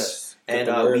base. Yes. And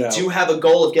we do have a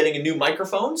goal of getting a new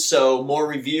microphone, so more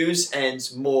reviews and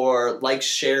more likes,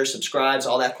 shares, subscribes,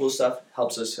 all that cool stuff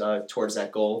helps us towards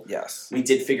that goal. Yes. We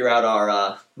did figure out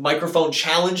our microphone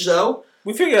challenge, though.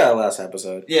 We figured it out last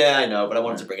episode. Yeah, I know, but I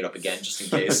wanted to bring it up again just in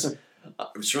case.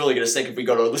 I'm just really going to think if we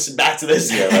go to listen back to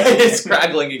this, it's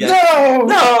craggling again.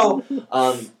 No! Do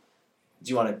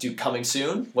you want to do coming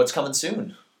soon? What's coming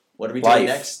soon? What are we doing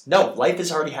next? No, life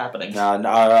is already happening.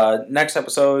 Our next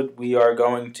episode, we are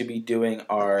going to be doing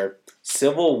our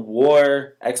Civil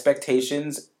War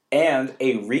expectations and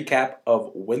a recap of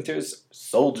Winter's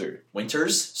Soldier.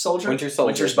 Winter's Soldier? Winter's Soldier.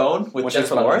 Winter's Bone with Winter's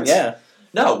Jennifer Bone. Lawrence? Yeah.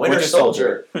 No, Winter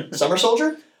Soldier. Summer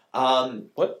Soldier?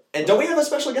 What? And don't we have a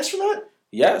special guest for that?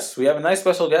 Yes, we have a nice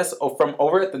special guest from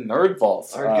over at the Nerd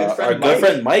Vault. Our good friend Mike. Good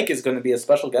friend Mike is going to be a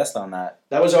special guest on that.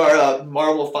 That was our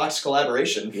Marvel Fox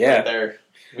collaboration right there.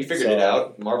 We figured it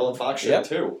out. Marvel and Fox should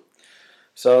too.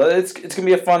 So it's going to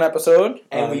be a fun episode.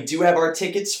 And we do have our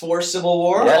tickets for Civil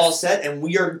War all set. And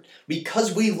we are,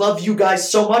 because we love you guys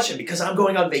so much, and because I'm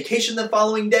going on vacation the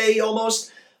following day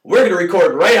almost, we're going to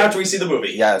record right after we see the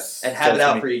movie. Yes. And have it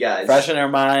out for you guys. Fresh in our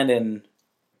mind, and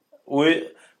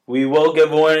we will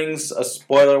give warnings, a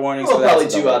spoiler warning. We'll probably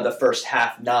do the first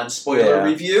half non-spoiler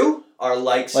review. Our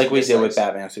likes. Like we did with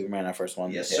Batman and Superman, our first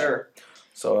one. Yes, sir.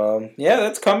 So,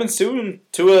 that's coming soon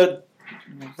to a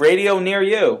radio near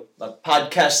you. A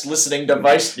podcast listening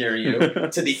device near you.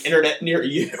 To the internet near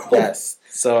you. Yes.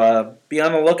 So, be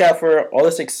on the lookout for all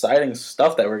this exciting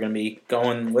stuff that we're going to be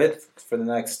going with for the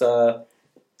next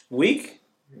week.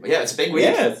 Yeah, it's a big week.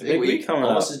 Yeah, it's a big week coming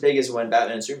Almost as big as when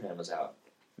Batman and Superman was out.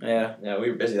 Yeah. Yeah, we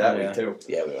were busy that week, too.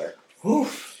 Yeah, we were. Whew.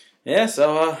 Yeah,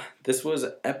 so this was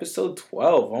episode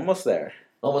 12. Almost there.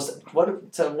 Almost.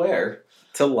 What? To where?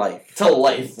 To life. To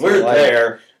life. We're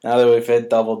there. Now that we've hit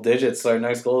double digits, our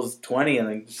next goal is 20, and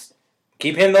then just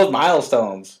keep hitting those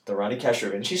milestones. The Ronnie Cash Da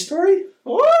Vinci story?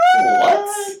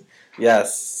 What?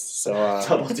 Yes. So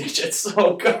double digits.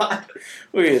 Oh God.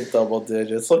 We hit double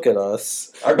digits. Look at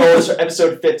us. Our goal is for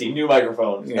episode 50. New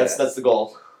microphone. Yes. That's the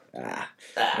goal. Yeah.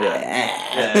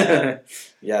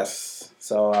 Yes.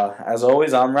 So as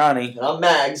always, I'm Ronnie. And I'm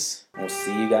Mags. We'll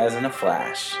see you guys in a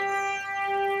flash.